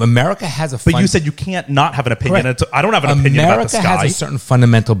analogy. America has a. But you said you can't not have an opinion. Correct. I don't have an opinion America about the sky. has a certain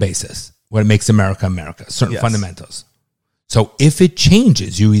fundamental basis. What makes America America? Certain Yes. fundamentals. So if it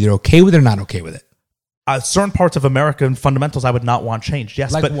changes, you either okay with it or not okay with it. Certain parts of American fundamentals I would not want changed.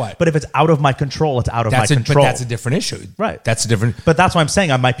 Yes, Like but what? But if it's out of my control, it's out of my control. But that's a different issue, Right. That's a different. But that's why I'm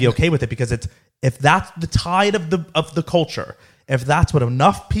saying I might be okay with it, because if that's the tide of the culture, if that's what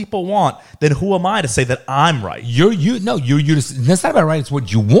enough people want, then who am I to say that I'm right? You're that's not about right. It's what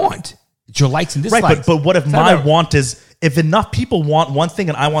you want. It's your likes and dislikes. Right, but what if It's not my about- want is, if enough people want one thing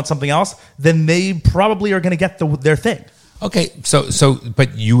and I want something else, then they probably are going to get their thing. Okay,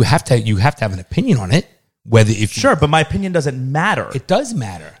 but you have to have an opinion on it. Whether if Sure, but my opinion doesn't matter. it does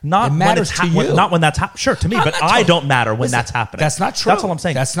matter. Not it when matters it's to you. not when that's happening. Sure, to me, No, but I'm not I talking- don't matter when Listen, that's happening. that's not true. That's all I'm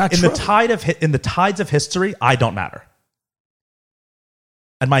saying. That's not in true. In the tides of history, I don't matter,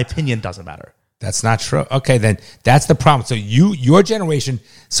 and my opinion doesn't matter. That's not true. Okay, then that's the problem. So your generation.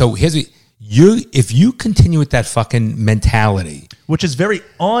 So here's what if you continue with that fucking mentality. Which is very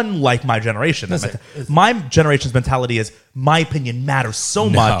unlike my generation. Listen, My generation's mentality is my opinion matters so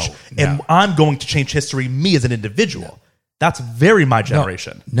much, and no. I'm going to change history, me as an individual. That's very my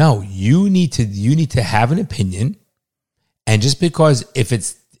generation. No, you need to have an opinion, and just because if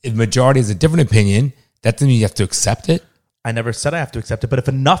the majority is a different opinion, that doesn't mean you have to accept it. I never said I have to accept it, but if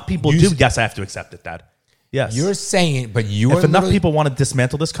enough people do, yes, I have to accept it, Dad. Yes. You're saying, but you're if enough people want to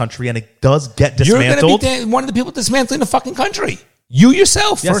dismantle this country, and it does get you're dismantled, going to be one of the people dismantling the fucking country. You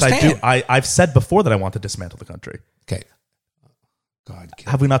yourself, yes, firsthand. I do. I've said before that I want to dismantle the country. Okay. God,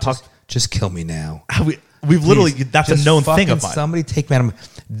 Have we not talked? Just kill me now. We've literally, Please, that's a just known thing fucking of mine. Somebody take me out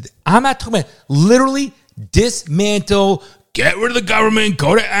of I'm not talking about literally dismantle, get rid of the government,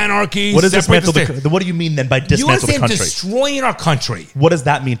 go to anarchy. What does separate dismantle the the? What do you mean then by You dismantle the understand country? destroying our country. What does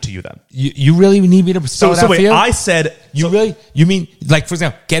that mean to you then? You really need me to spell it out wait, for you? I said You mean like, for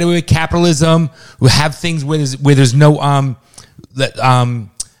example, get away with capitalism, we have things where there's no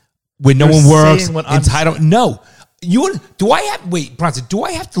where no You're one works, saying what I'm entitled. No. Bronson, do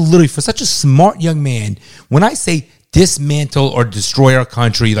I have to literally, for such a smart young man, when I say dismantle or destroy our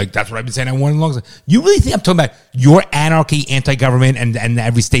country, like that's what I've been saying I want long time, you really think I'm talking about your anarchy, anti-government, and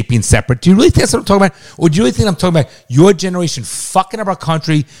every state being separate? Do you really think that's what I'm talking about? Or do you really think I'm talking about your generation fucking up our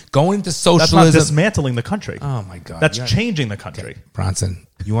country, going into that's not socialism? dismantling the country. Oh my God. That's You're- changing the country. Bronson,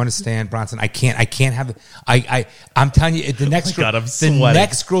 you understand, Bronson? I can't have I'm telling you, the next God, I'm the sweating.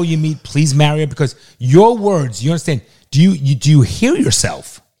 next girl you meet, please marry her, because your words, you understand? Do you hear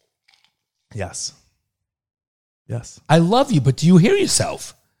yourself? Yes. Yes. I love you, but do you hear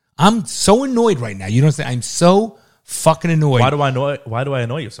yourself? I'm so annoyed right now. You know what I'm saying? I'm so fucking annoyed. Why do I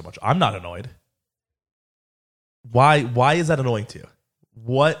annoy you so much? I'm not annoyed. Why is that annoying to you?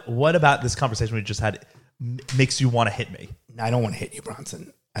 What about this conversation we just had makes you want to hit me? I don't want to hit you,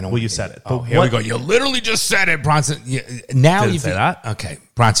 Bronson. I don't. Well, you said it. Oh, here we go. You literally just said it, Bronson. Now Didn't you say that. Okay,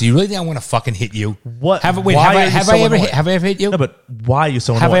 Bronson. You really think I want to fucking hit you? What? Have why I are you so ever annoyed? have I ever hit you? No, but why are you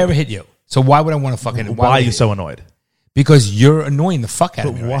so annoyed? Have I ever hit you? So why would I want to fucking? Why would I are you hit so annoyed? Because you're annoying the fuck out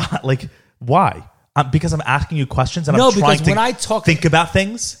But of me. why? Right? Like why? Because I'm asking you questions and No, I'm trying because to when I talk- think about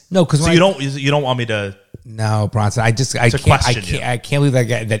things. No, because so you don't want me to. No, Bronson. I question you. can't believe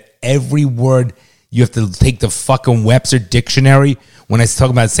that every word you have to take the fucking Webster dictionary when I talk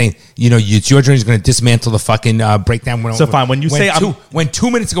about saying, it's your journey is going to dismantle the fucking breakdown. So fine, when you say when 2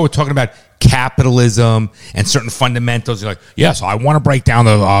 minutes ago we're talking about capitalism and certain fundamentals, you're like, yes, I want to break down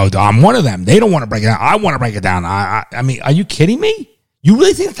I'm one of them. They don't want to break it down. I want to break it down. I mean, are you kidding me? You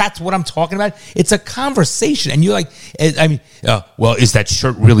really think that's what I'm talking about? It's a conversation, and you're like, well, is that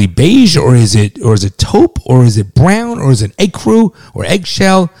shirt really beige, or is it taupe, or is it brown, or is it ecru or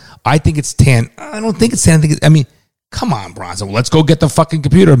eggshell? I think it's tan. I don't think it's tan. I mean, come on, Bronson. Well, let's go get the fucking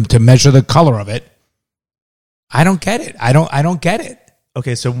computer to measure the color of it. I don't get it. I don't get it.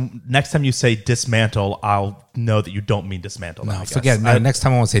 Okay, so next time you say dismantle, I'll know that you don't mean dismantle. No, I guess. forget it. No, next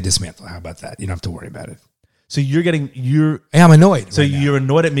time I won't say dismantle. How about that? You don't have to worry about it. So you're Hey, I'm annoyed. So right now. you're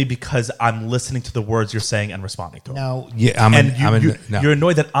annoyed at me because I'm listening to the words you're saying and responding to them. No, yeah, You're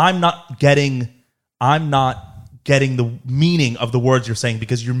annoyed that I'm not getting the meaning of the words you're saying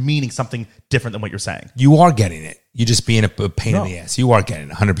because you're meaning something different than what you're saying. You are getting it. You're just being a pain No. in the ass. You are getting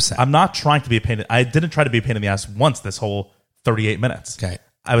it 100%. I'm not trying to be a pain. I didn't try to be a pain in the ass once this whole 38 minutes. Okay.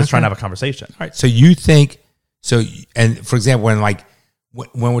 I was trying to have a conversation. All right. So you think and for example,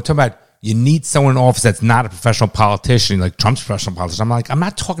 when we're talking about you need someone in office that's not a professional politician, like Trump's a professional politician. I'm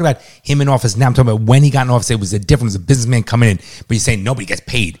not talking about him in office now. I'm talking about when he got in office. It was a difference. A businessman coming in, but you're saying nobody gets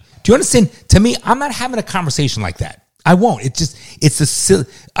paid. Do you understand? To me, I'm not having a conversation like that. I won't.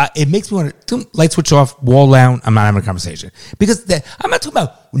 It makes me want to light switch off, wall down. I'm not having a conversation because I'm not talking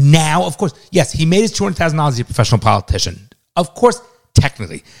about now. Of course, yes, he made his $200,000 as a professional politician. Of course,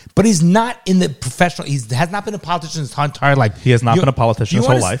 technically, but he's not in the professional. He has not been a politician his entire life. He has not been a politician his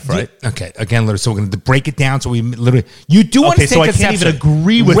whole life, right? Okay, again, literally. So we're going to break it down. So we literally, you do Okay, so understand? I can't even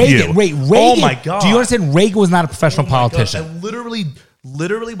agree with Reagan, you. Wait, Reagan. Oh my God. Do you understand? Reagan was not a professional Oh my God. politician. I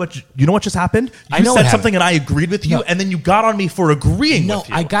literally, what you know what just happened? You I know what said something happened. and I agreed with you, No. and then you got on me for agreeing No, with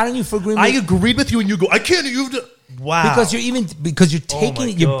you. I got on you for agreeing. I agreed with you, and you go, I can't. Wow. Because you're taking my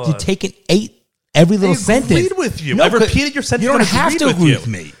you're God. taking every little I sentence. agreed with you. I repeated your sentence. You don't and have agreed to with agree you. with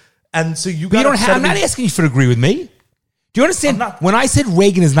me. And so you But you got don't have, I'm not asking you for to agree with me. Do you understand? I'm not- When I said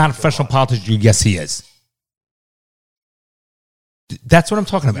Reagan is not a professional politician, yes, he is. That's what I'm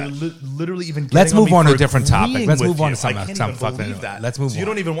talking about. You're literally even. Let's getting move me on to for a different topic. agreeing Let's with move on you. to something I else. can't even Fucking believe no. that. Let's move So you on.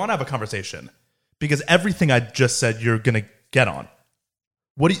 don't even want to have a conversation because everything I just said you're gonna get on.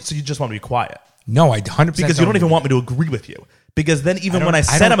 So you just want to be quiet No, I 100% because you don't even want me to agree with you. Because then even when I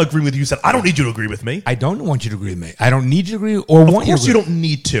said I'm agreeing with you, you said I don't need you to agree with me. I don't want you to agree with me. I don't need you to agree or Of want you to course you agree. don't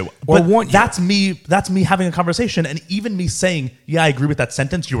need to. Or But want you. that's me. That's me having a conversation, and even me saying, "Yeah, I agree with that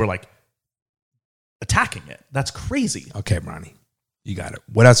sentence." You were like attacking it. That's crazy. Okay, Ronnie, you got it.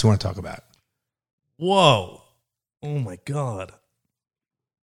 What else you want to talk about? Whoa! Oh my God!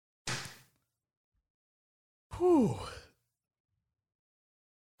 Whew.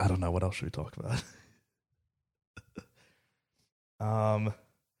 I don't know what else should we talk about.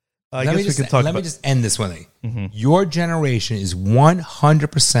 I guess we can talk. Let me just end this one thing. Mhm. Your generation is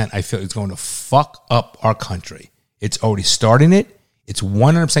 100%. I feel it's going to fuck up our country. It's already starting it. It's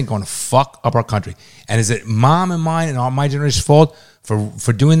 100% going to fuck up our country. And is it mom and mine and all my generation's fault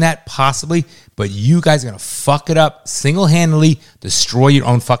for doing that? Possibly. But you guys are going to fuck it up single-handedly, destroy your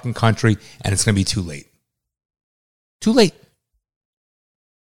own fucking country, and it's going to be too late. Too late.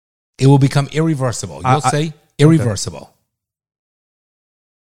 It will become irreversible. You'll say irreversible.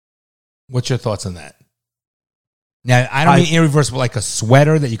 What's your thoughts on that? Now, I don't mean irreversible like a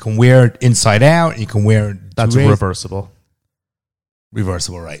sweater that you can wear inside out and you can wear. That's reversible.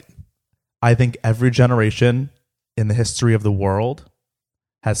 Reversible, right? I think every generation in the history of the world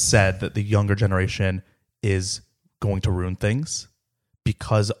has said that the younger generation is going to ruin things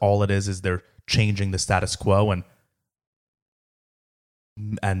because all it is they're changing the status quo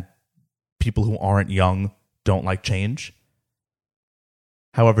and people who aren't young don't like change.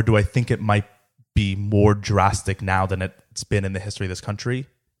 However, do I think it might be more drastic now than it's been in the history of this country?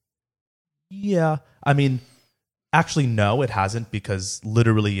 Yeah. I mean, actually, no, it hasn't, because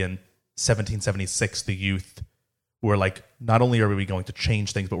literally in 1776, the youth where like not only are we going to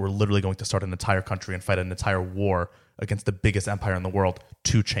change things, but we're literally going to start an entire country and fight an entire war against the biggest empire in the world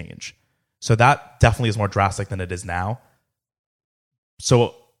to change. So that definitely is more drastic than it is now.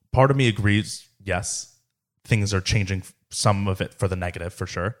 So part of me agrees, yes, things are changing, some of it for the negative for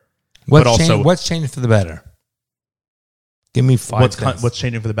sure. What's changing for the better? Give me five things. What's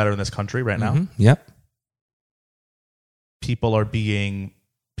changing for the better in this country right now? Yep. People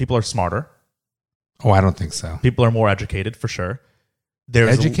are smarter. Oh, I don't think so. People are more educated for sure.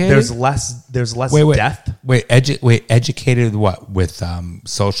 There's less death. Educated what? With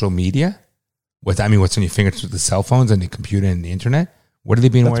social media? What's on your fingertips with the cell phones and the computer and the internet? What are they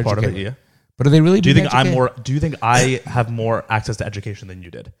being more educated? Part of it, yeah. But are they really? Do you think I have more access to education than you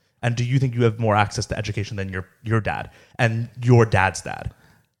did? And do you think you have more access to education than your dad and your dad's dad?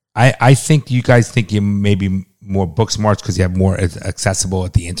 I think you guys think you may be more book smarts because you have more accessible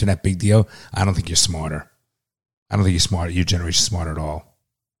at the internet. Big deal. I don't think you're smarter. I don't think you're smarter. Your generation's smarter at all.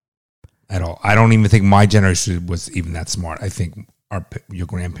 At all. I don't even think my generation was even that smart. I think your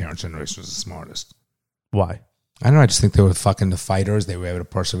grandparents' generation was the smartest. Why? I don't know. I just think they were fucking the fighters. They were able to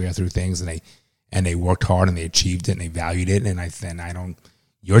persevere through things, and they worked hard and they achieved it and they valued it. And I don't.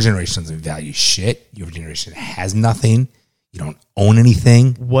 Your generation doesn't value shit. Your generation has nothing. You don't own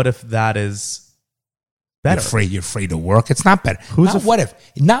anything. What if that is better? You're afraid to work. It's not better. What if?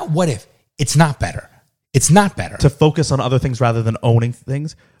 It's not better. It's not better. To focus on other things rather than owning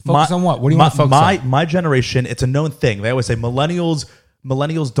things. Focus on what? What do you want to focus on? My generation, it's a known thing. They always say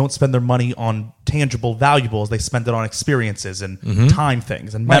millennials don't spend their money on tangible valuables. They spend it on experiences and time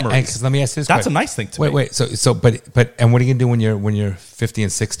things and memories. Let me ask this. That's a nice thing to me. Wait. But and what are you gonna do when you're 50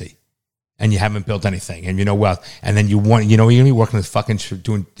 and 60? And you haven't built anything, and wealth, and then you're gonna be working with fucking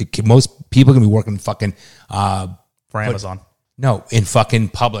most people are gonna be working fucking for Amazon. No, in fucking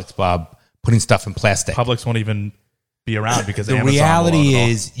Publix, Bob, putting stuff in plastic. Publix won't even be around because the Amazon reality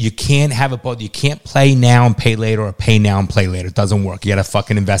is you can't have it both. You can't play now and pay later, or pay now and play later. It doesn't work. You gotta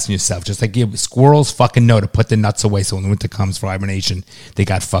fucking invest in yourself. Just like squirrels fucking know to put their nuts away, so when the winter comes for hibernation, they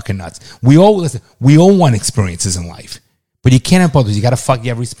got fucking nuts. We all want experiences in life. But you can't have both. You got to you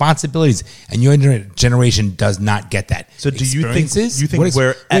have responsibilities, and your generation does not get that. So do you think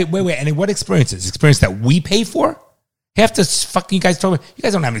wait, and what experiences? Experience that we pay for? Half the fucking you guys don't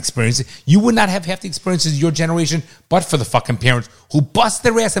have an experience. You would not have half the experiences of your generation, but for the fucking parents who bust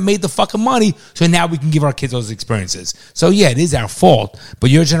their ass and made the fucking money. So now we can give our kids those experiences. So yeah, it is our fault. But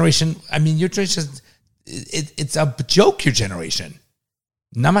your generation, it's a joke. Your generation.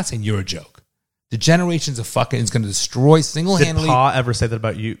 And I'm not saying you're a joke. The generations of fucking is going to destroy single-handedly. Did Pa ever say that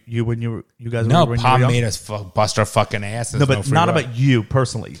about you when you guys were young? No, Pa made us bust our fucking ass. No, but not about you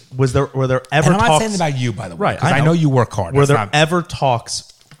personally. Were there ever and I'm talks? not saying about you, by the way. Right, because I know you work hard. Were there ever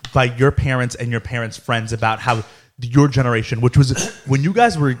talks by your parents and your parents' friends about how your generation, which was when you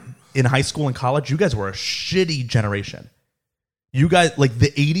guys were in high school and college, you guys were a shitty generation. You guys, like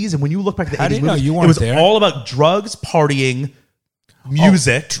the 80s, and when you look back at the 80s, you weren't it was there. all about drugs, partying,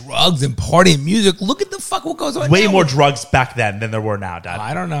 music, drugs and partying, music. Look at the fuck what goes on. Way now. more drugs back then than there were now, Dad.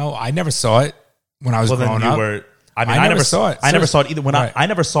 I don't know. I never saw it when I was growing up. I never saw it. I never saw it either. When right. I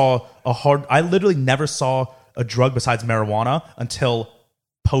never saw I literally never saw a drug besides marijuana until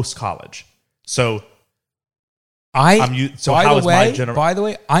post college. So by the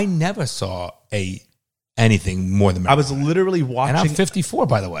way, I never saw anything more than marijuana. I was literally watching. And I'm 54,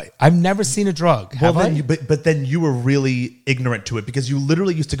 by the way. I've never seen a drug. Well, but then you were really ignorant to it because you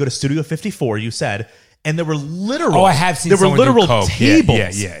literally used to go to Studio 54. You said, and there were literal. Oh, I have seen. There were literal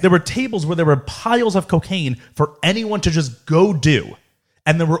tables. Yeah. There were tables where there were piles of cocaine for anyone to just go do,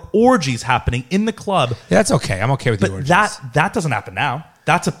 and there were orgies happening in the club. Yeah, that's okay. I'm okay with the orgies. That doesn't happen now.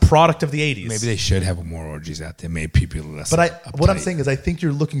 That's a product of the 80s. Maybe they should have more orgies out there. Maybe people less. But what I'm saying is, I think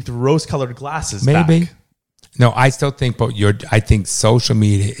you're looking through rose-colored glasses. Maybe. Back. No, I still think, but I think social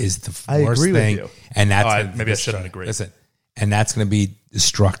media is the worst thing, with you. And that's maybe I shouldn't agree. Listen, and that's going to be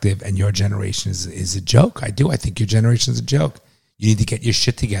destructive. And your generation is a joke. I think your generation is a joke. You need to get your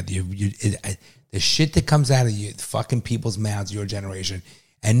shit together. The shit that comes out of you, fucking people's mouths, your generation,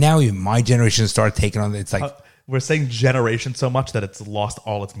 and now even my generation started taking on. It's like we're saying generation so much that it's lost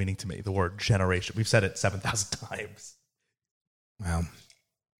all its meaning to me. The word generation. We've said it 7,000 times. Well,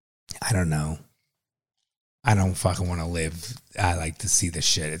 I don't know. I don't fucking want to live. I like to see this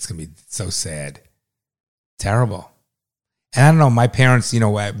shit. It's going to be so sad. Terrible. And I don't know, my parents,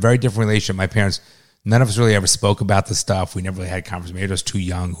 a very different relationship. My parents, none of us really ever spoke about the stuff. We never really had conversations. Maybe I was too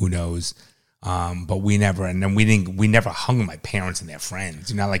young, who knows. But we never, and then we never hung with my parents and their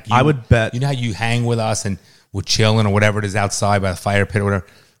friends. Like you, I would bet. You know how you hang with us and we're chilling or whatever it is outside by the fire pit or whatever.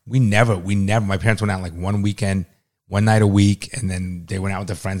 We never, my parents went out like one weekend. one night a week, and then they went out with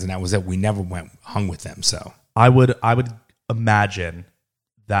their friends, and that was it. We never hung with them. So I would imagine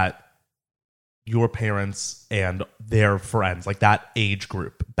that your parents and their friends, like that age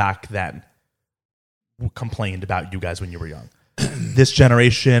group back then, complained about you guys when you were young. This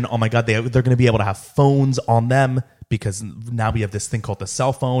generation, oh my God, they're going to be able to have phones on them because now we have this thing called the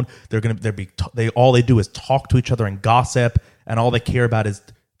cell phone. All they do is talk to each other and gossip, and all they care about is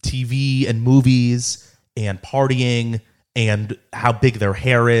TV and movies and partying and how big their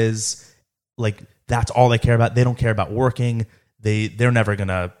hair is. Like, that's all they care about. They don't care about working. They're never going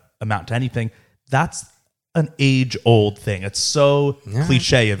to amount to anything. That's an age-old thing. It's so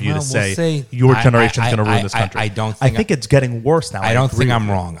cliche of you to say your generation's going to ruin this country. I think it's getting worse now. I don't think I'm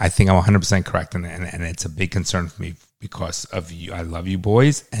wrong. I think I'm 100% correct, and it's a big concern for me because of you. I love you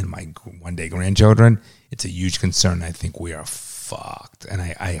boys and my one day grandchildren. It's a huge concern. I think we are fucked, and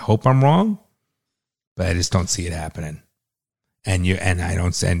I hope I'm wrong, but I just don't see it happening. And you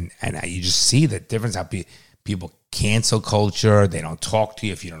just see the difference how people cancel culture. They don't talk to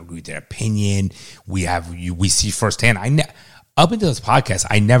you if you don't agree with their opinion. We see firsthand. Up until this podcast,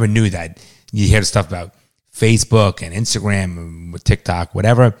 I never knew that you hear stuff about Facebook and Instagram and TikTok,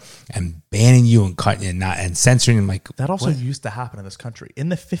 whatever, and banning you and cutting and censoring. And like that also used to happen in this country. In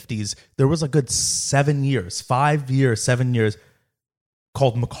the 50s, there was a good 7 years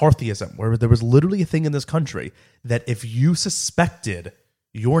called McCarthyism, where there was literally a thing in this country that if you suspected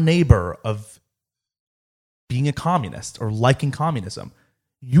your neighbor of being a communist or liking communism,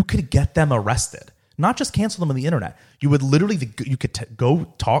 you could get them arrested. Not just cancel them on the internet. You would literally,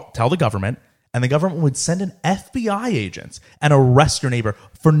 tell the government, and the government would send in FBI agents and arrest your neighbor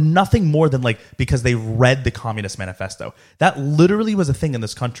for nothing more than because they read the Communist Manifesto. That literally was a thing in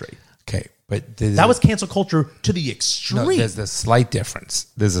this country. Okay, but that was cancel culture to the extreme. No, there's a slight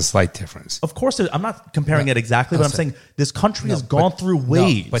difference. Of course, I'm not comparing it exactly, but I'm saying this country has gone through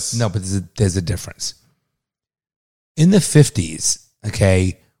waves. But there's a difference. In the 50s,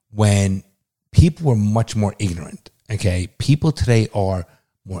 okay, when people were much more ignorant, okay, people today are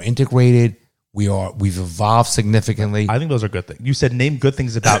more integrated. We've evolved significantly. I think those are good things. You said name good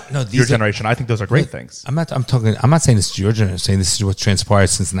things about your generation. I think those are great things. I'm not saying this is your generation. I'm saying this is what transpired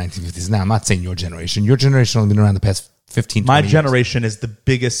since the 1950s. Now, I'm not saying your generation. Your generation has only been around the past 15, 20 My years. generation is the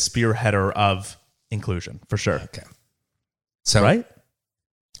biggest spearheader of inclusion, for sure. Okay. So, right?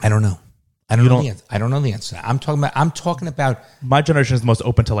 I don't know. I don't know the answer to that. I'm talking about my generation is the most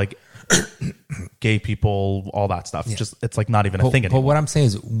open to gay people, all that stuff. Yeah. Just it's not even a thing anymore. But what I'm saying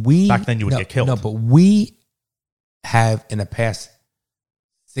is back then you would get killed. No, but we have in the past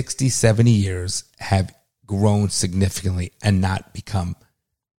 60, 70 years have grown significantly and not become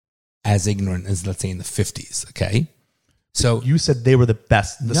as ignorant as, let's say, in the 50s. Okay. So you said they were the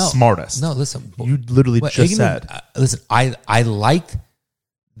best, smartest. No, listen. You literally just said. Listen, I liked.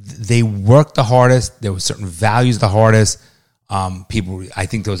 They worked the hardest. There were certain values the hardest. People, I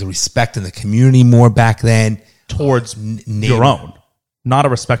think there was a respect in the community more back then towards your own, not a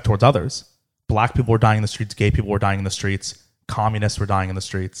respect towards others. Black people were dying in the streets. Gay people were dying in the streets. Communists were dying in the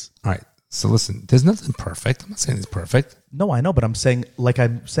streets. All right. So listen, there's nothing perfect. I'm not saying it's perfect. No, I know, but I'm saying, like I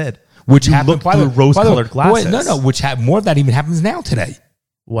said, which happened through rose-colored glasses. Which more of that even happens now today.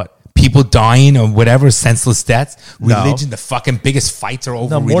 What? People dying or whatever, senseless deaths. Religion, the fucking biggest fights are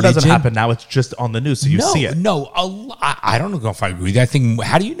over religion. No, more doesn't happen now. It's just on the news, so you see it. No, I don't know if I agree with that. I think,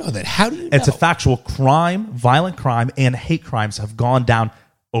 how do you know that? How do you know? It's a factual crime, violent crime, and hate crimes have gone down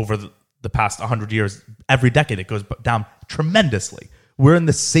over the past 100 years. Every decade, it goes down tremendously. We're in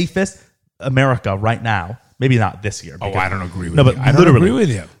the safest America right now. Maybe not this year. I don't agree with you. No, but I don't agree with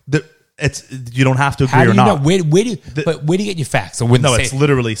you. You don't have to agree or not. Where do you get your facts? So it's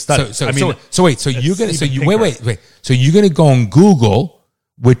literally studied. So you're gonna go on Google,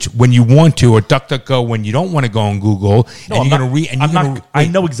 which when you want to, or DuckDuckGo when you don't want to go on Google, I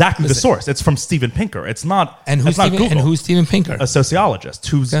know exactly the source. It's from Steven Pinker. It's not. And who's Steven Pinker? A sociologist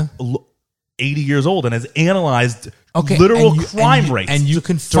who's 80 years old and has analyzed literal crime rates. And you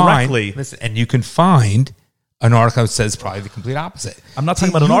can find an article that says probably the complete opposite. I'm not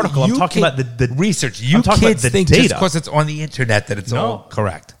talking about an article. I'm talking about the research. You kids think data. Just because it's on the internet that it's all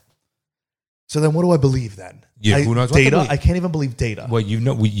correct. So then what do I believe then? Who knows data? What to I can't even believe data. Well,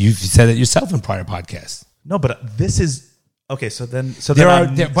 you've said it yourself in prior podcasts. No, but this is... Okay, I'll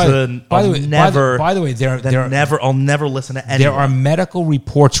never listen to anyone. There are medical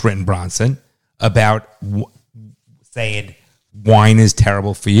reports written, Bronson, about saying wine is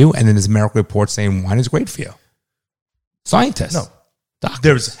terrible for you, and then there's medical reports saying wine is great for you. Scientists. No. Doctors.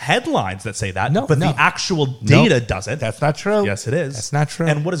 There's headlines that say that, No, but no. the actual data doesn't. That's not true. Yes, it is. That's not true.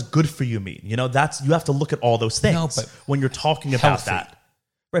 And what does good for you mean? You know, you have to look at all those things No, but when you're talking about healthy. that.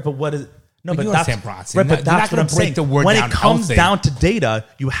 Right, but what is no, But but you that's understand, Bronson. right, You're but not that's what gonna I'm break saying. the word When down it comes healthy. down to data,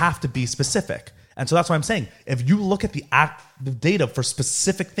 you have to be specific. And so that's what I'm saying. If you look at the data for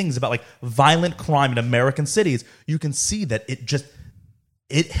specific things about like violent crime in American cities, you can see that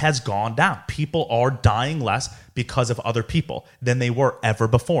it has gone down. People are dying less because of other people than they were ever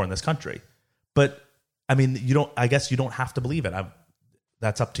before in this country. But I mean, I guess you don't have to believe it.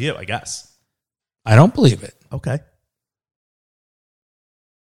 That's up to you, I guess. I don't believe it. Okay.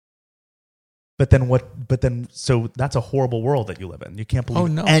 But then so that's a horrible world that you live in. You can't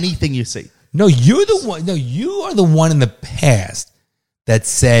believe anything you see. No, you're the one. No, you are the one in the past that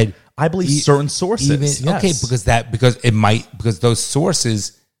said I believe certain sources. Yes. Okay, because those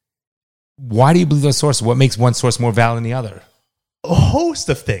sources. Why do you believe those sources? What makes one source more valid than the other? A host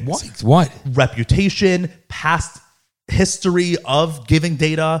of things. What? Reputation, past history of giving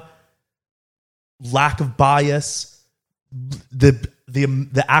data, lack of bias,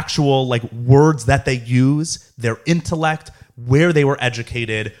 the actual like words that they use, their intellect, where they were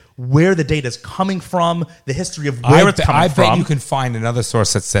educated, where the data is coming from, the history of where it's coming from. I bet you can find another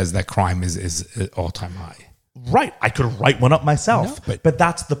source that says that crime is all-time high. Right. I could write one up myself. No, but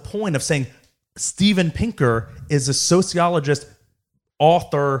that's the point of saying Steven Pinker is a sociologist,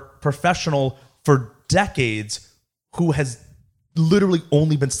 author, professional for decades who has literally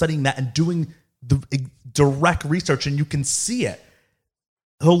only been studying that and doing the direct research, and you can see it.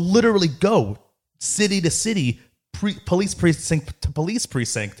 He'll literally go city to city, police precinct to police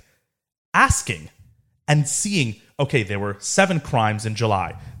precinct, asking and seeing, okay, there were 7 crimes in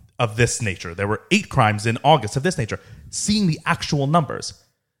July of this nature. There were 8 crimes in August of this nature. Seeing the actual numbers.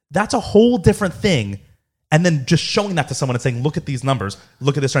 That's a whole different thing. And then just showing that to someone and saying, look at these numbers,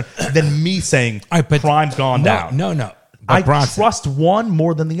 look at this trend. Then me saying, crime's gone down. No. I trust one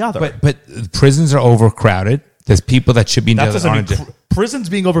more than the other. But prisons are overcrowded. There's people that should be... That doesn't mean prisons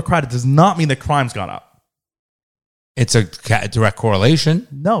being overcrowded does not mean that crime's gone up. It's a direct correlation.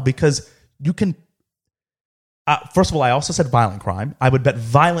 No, because you can... first of all, I also said violent crime. I would bet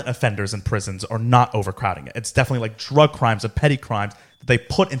violent offenders in prisons are not overcrowding it. It's definitely like drug crimes and petty crimes that they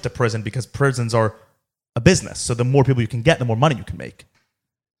put into prison because prisons are a business. So the more people you can get, the more money you can make.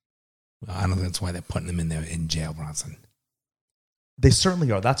 Well, I don't think that's why they're putting them in jail, Bronson. They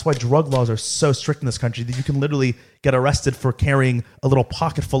certainly are. That's why drug laws are so strict in this country that you can literally get arrested for carrying a little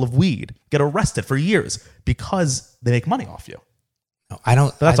pocket full of weed. Get arrested for years because they make money off you. No, I don't.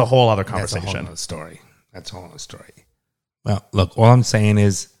 But that's a whole other conversation. That's a whole other story. That's a whole other story. Well, look, all I'm saying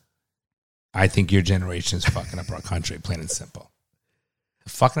is I think your generation is fucking up our country, plain and simple.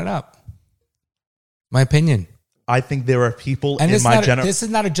 Fucking it up. My opinion. I think there are people and in my generation. This is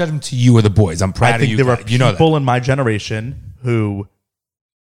not a judgment to you or the boys. I'm proud of you. I think there are people in my generation who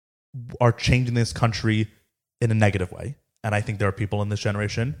are changing this country in a negative way. And I think there are people in this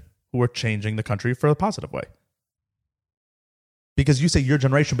generation who are changing the country for a positive way. Because you say your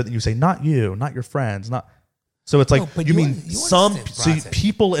generation, but then you say not you, not your friends, not. So it's like you mean some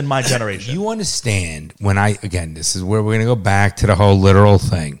people in my generation. You understand when this is where we're going to go back to the whole literal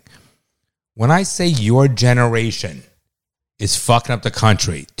thing. When I say your generation is fucking up the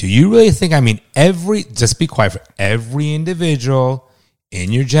country, do you really think I mean just be quiet, for every individual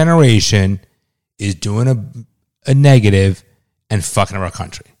in your generation is doing a negative and fucking up our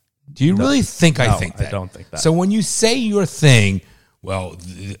country? Do you really think I think that? I don't think that. So when you say your thing, well,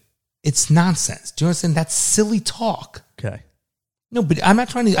 it's nonsense. Do you understand? That's silly talk. Okay. No, but I'm not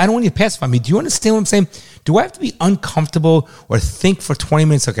trying to, I don't want you to pacify me. Do you understand what I'm saying? Do I have to be uncomfortable or think for 20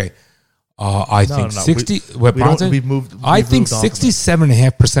 minutes? Okay. I think 60. We've moved. I think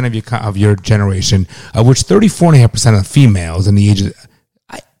 67.5% of your generation, of which 34.5% are females in the ages.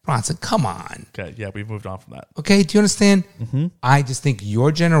 Bronson, come on. Okay, yeah, we've moved on from that. Okay, do you understand? Mm-hmm. I just think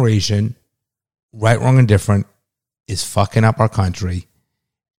your generation, right, wrong, and different, is fucking up our country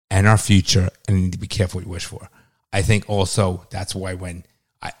and our future, and you need to be careful what you wish for. I think also that's why when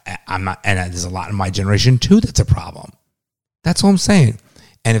I'm not, and there's a lot in my generation too that's a problem. That's all I'm saying.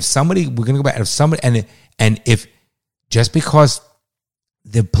 And if somebody, we're going to go back, if somebody, and if just because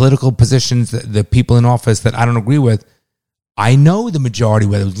the political positions, the people in office that I don't agree with, I know the majority,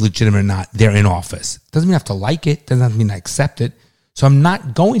 whether it's legitimate or not, they're in office. Doesn't mean I have to like it. Doesn't have to mean I accept it. So I'm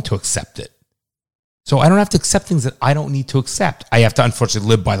not going to accept it. So I don't have to accept things that I don't need to accept. I have to unfortunately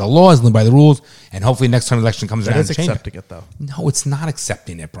live by the laws, live by the rules, and hopefully next time the election comes around, it's accepting it though. No, it's not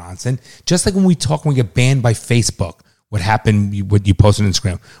accepting it, Bronson. Just like when we get banned by Facebook. What happened, what you posted on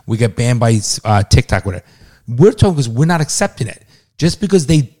Instagram. We get banned by TikTok, whatever. We're talking because we're not accepting it. Just because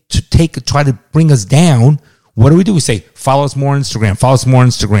they try to bring us down, what do? We say, follow us more on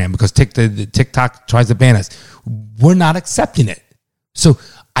Instagram, because the TikTok tries to ban us. We're not accepting it. So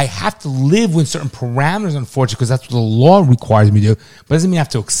I have to live with certain parameters, unfortunately, because that's what the law requires me to do, but it doesn't mean I have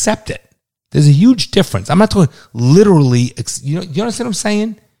to accept it. There's a huge difference. I'm not talking literally, you understand what I'm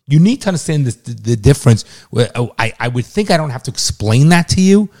saying? You need to understand the difference. I would think I don't have to explain that to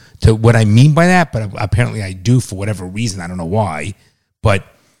you, to what I mean by that, but apparently I do for whatever reason. I don't know why, but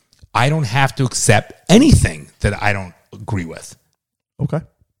I don't have to accept anything that I don't agree with. Okay.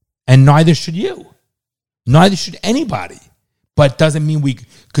 And neither should you. Neither should anybody. But doesn't mean we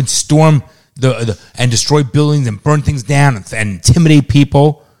could storm and destroy buildings and burn things down and intimidate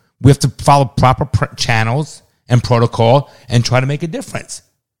people. We have to follow proper channels and protocol and try to make a difference.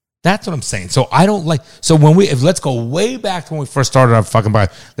 That's what I'm saying. So I don't like. So let's go way back to when we first started our fucking bar.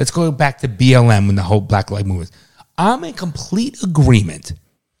 Let's go back to BLM when the whole Black Lives Movement. I'm in complete agreement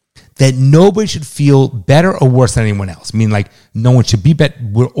that nobody should feel better or worse than anyone else. I mean, like, no one should be better.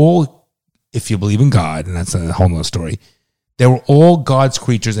 We're all, if you believe in God, and that's a whole nother story, they were all God's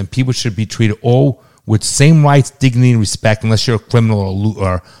creatures, and people should be treated all with same rights, dignity, and respect, unless you're a criminal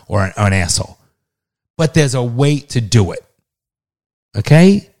or an asshole. But there's a way to do it.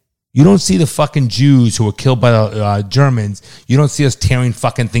 Okay? You don't see the fucking Jews who were killed by the Germans. You don't see us tearing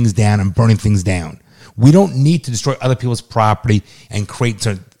fucking things down and burning things down. We don't need to destroy other people's property and create...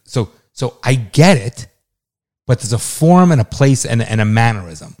 So I get it, but there's a form and a place and a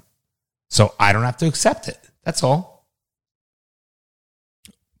mannerism. So I don't have to accept it. That's all.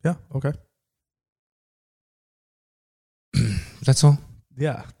 Yeah, okay. That's all.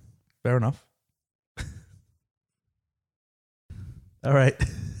 Yeah, fair enough. All right.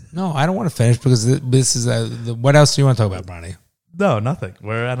 No, I don't want to finish because this is what else do you want to talk about, Bronny? No, nothing.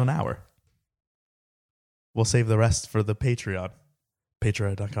 We're at an hour. We'll save the rest for the Patreon.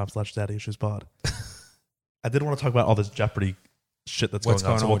 Patreon.com/daddyissuespod. I did want to talk about all this Jeopardy shit that's going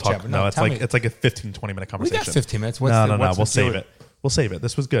on. So we'll talk. Jeopardy? No, No, it's tell like me. it's like a 15-20 minute We conversation. got 15 minutes. No. We'll save it. We'll save it.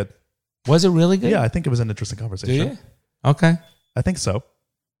 This was good. Was it really good? Yeah, I think it was an interesting Do conversation. you? Okay. I think so.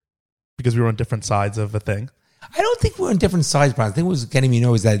 Because we were on different sides of a thing. I don't think we're on different sides, Brian. I think what was getting me to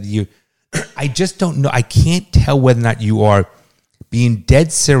know is that I just don't know. I can't tell whether or not you are being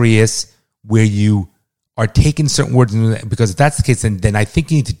dead serious where you are taking certain words, because if that's the case, then I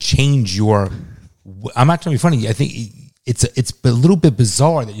think you need to change your... I'm not trying to be funny. I think it's a little bit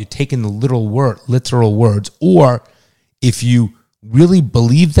bizarre that you're taking the literal words, or if you really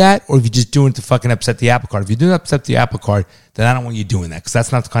believe that, or if you're just doing it to fucking upset the apple cart. If you're doing it to upset the apple cart, then I don't want you doing that, because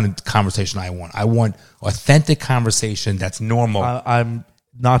that's not the kind of conversation I want. I want authentic conversation that's normal. I'm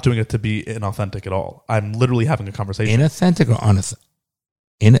not doing it to be inauthentic at all. I'm literally having a conversation. Inauthentic or unauthentic?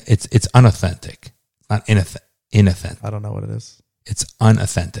 It's unauthentic. It's not inauthentic. I don't know what it is. It's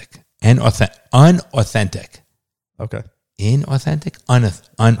unauthentic. Unauthentic. Okay. Inauthentic?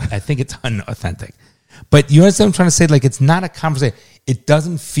 I think it's unauthentic. But you understand what I'm trying to say? Like, it's not a conversation. It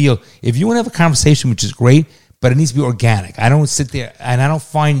doesn't feel... If you want to have a conversation, which is great, but it needs to be organic. I don't sit there, and I don't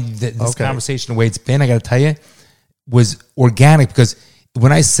find that this conversation, the way it's been, I got to tell you, was organic, because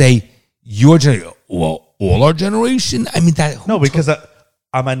when I say your generation, well, all our generation, I mean that... No, because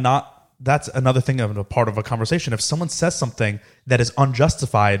I'm not... That's another thing of a part of a conversation. If someone says something that is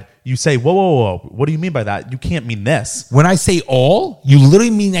unjustified, you say, whoa. What do you mean by that? You can't mean this. When I say all, you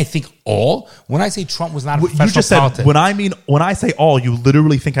literally mean, I think, all. When I say Trump was not a professional You just said, when I say all, you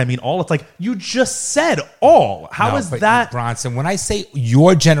literally think I mean all. It's like, you just said all. How is that? Bronson, when I say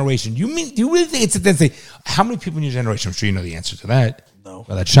your generation, do you really think it's then say, how many people in your generation? I'm sure you know the answer to that. No.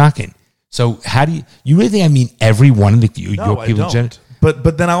 Well, that's shocking. So how do you really think I mean every one of your No, people? I don't.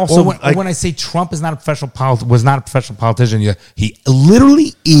 But then I also... when I say Trump is not a professional was not a professional politician, he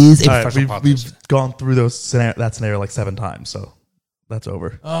literally is a professional politician. We've gone through that scenario like 7 times, so that's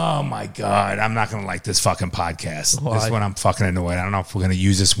over. Oh my God. I'm not going to like this fucking podcast. Why? This one I'm fucking annoyed. I don't know if we're going to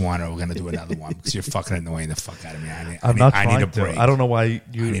use this one or we're going to do another one, because you're fucking annoying the fuck out of me. I need a break. I don't know why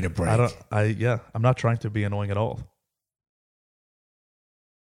you... I need a break. I'm not trying to be annoying at all.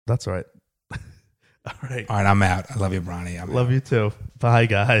 That's all right. All right. All right, I'm out. I love you, Bronny. Love you too. Bye,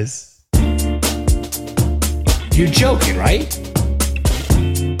 guys. You're joking, right?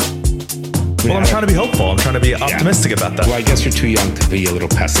 Well, I'm trying to be hopeful. I'm trying to be optimistic about that. Well, I guess you're too young to be a little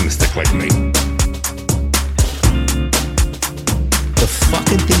pessimistic like me. The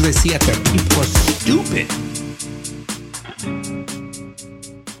fucking things I see out there, people are stupid.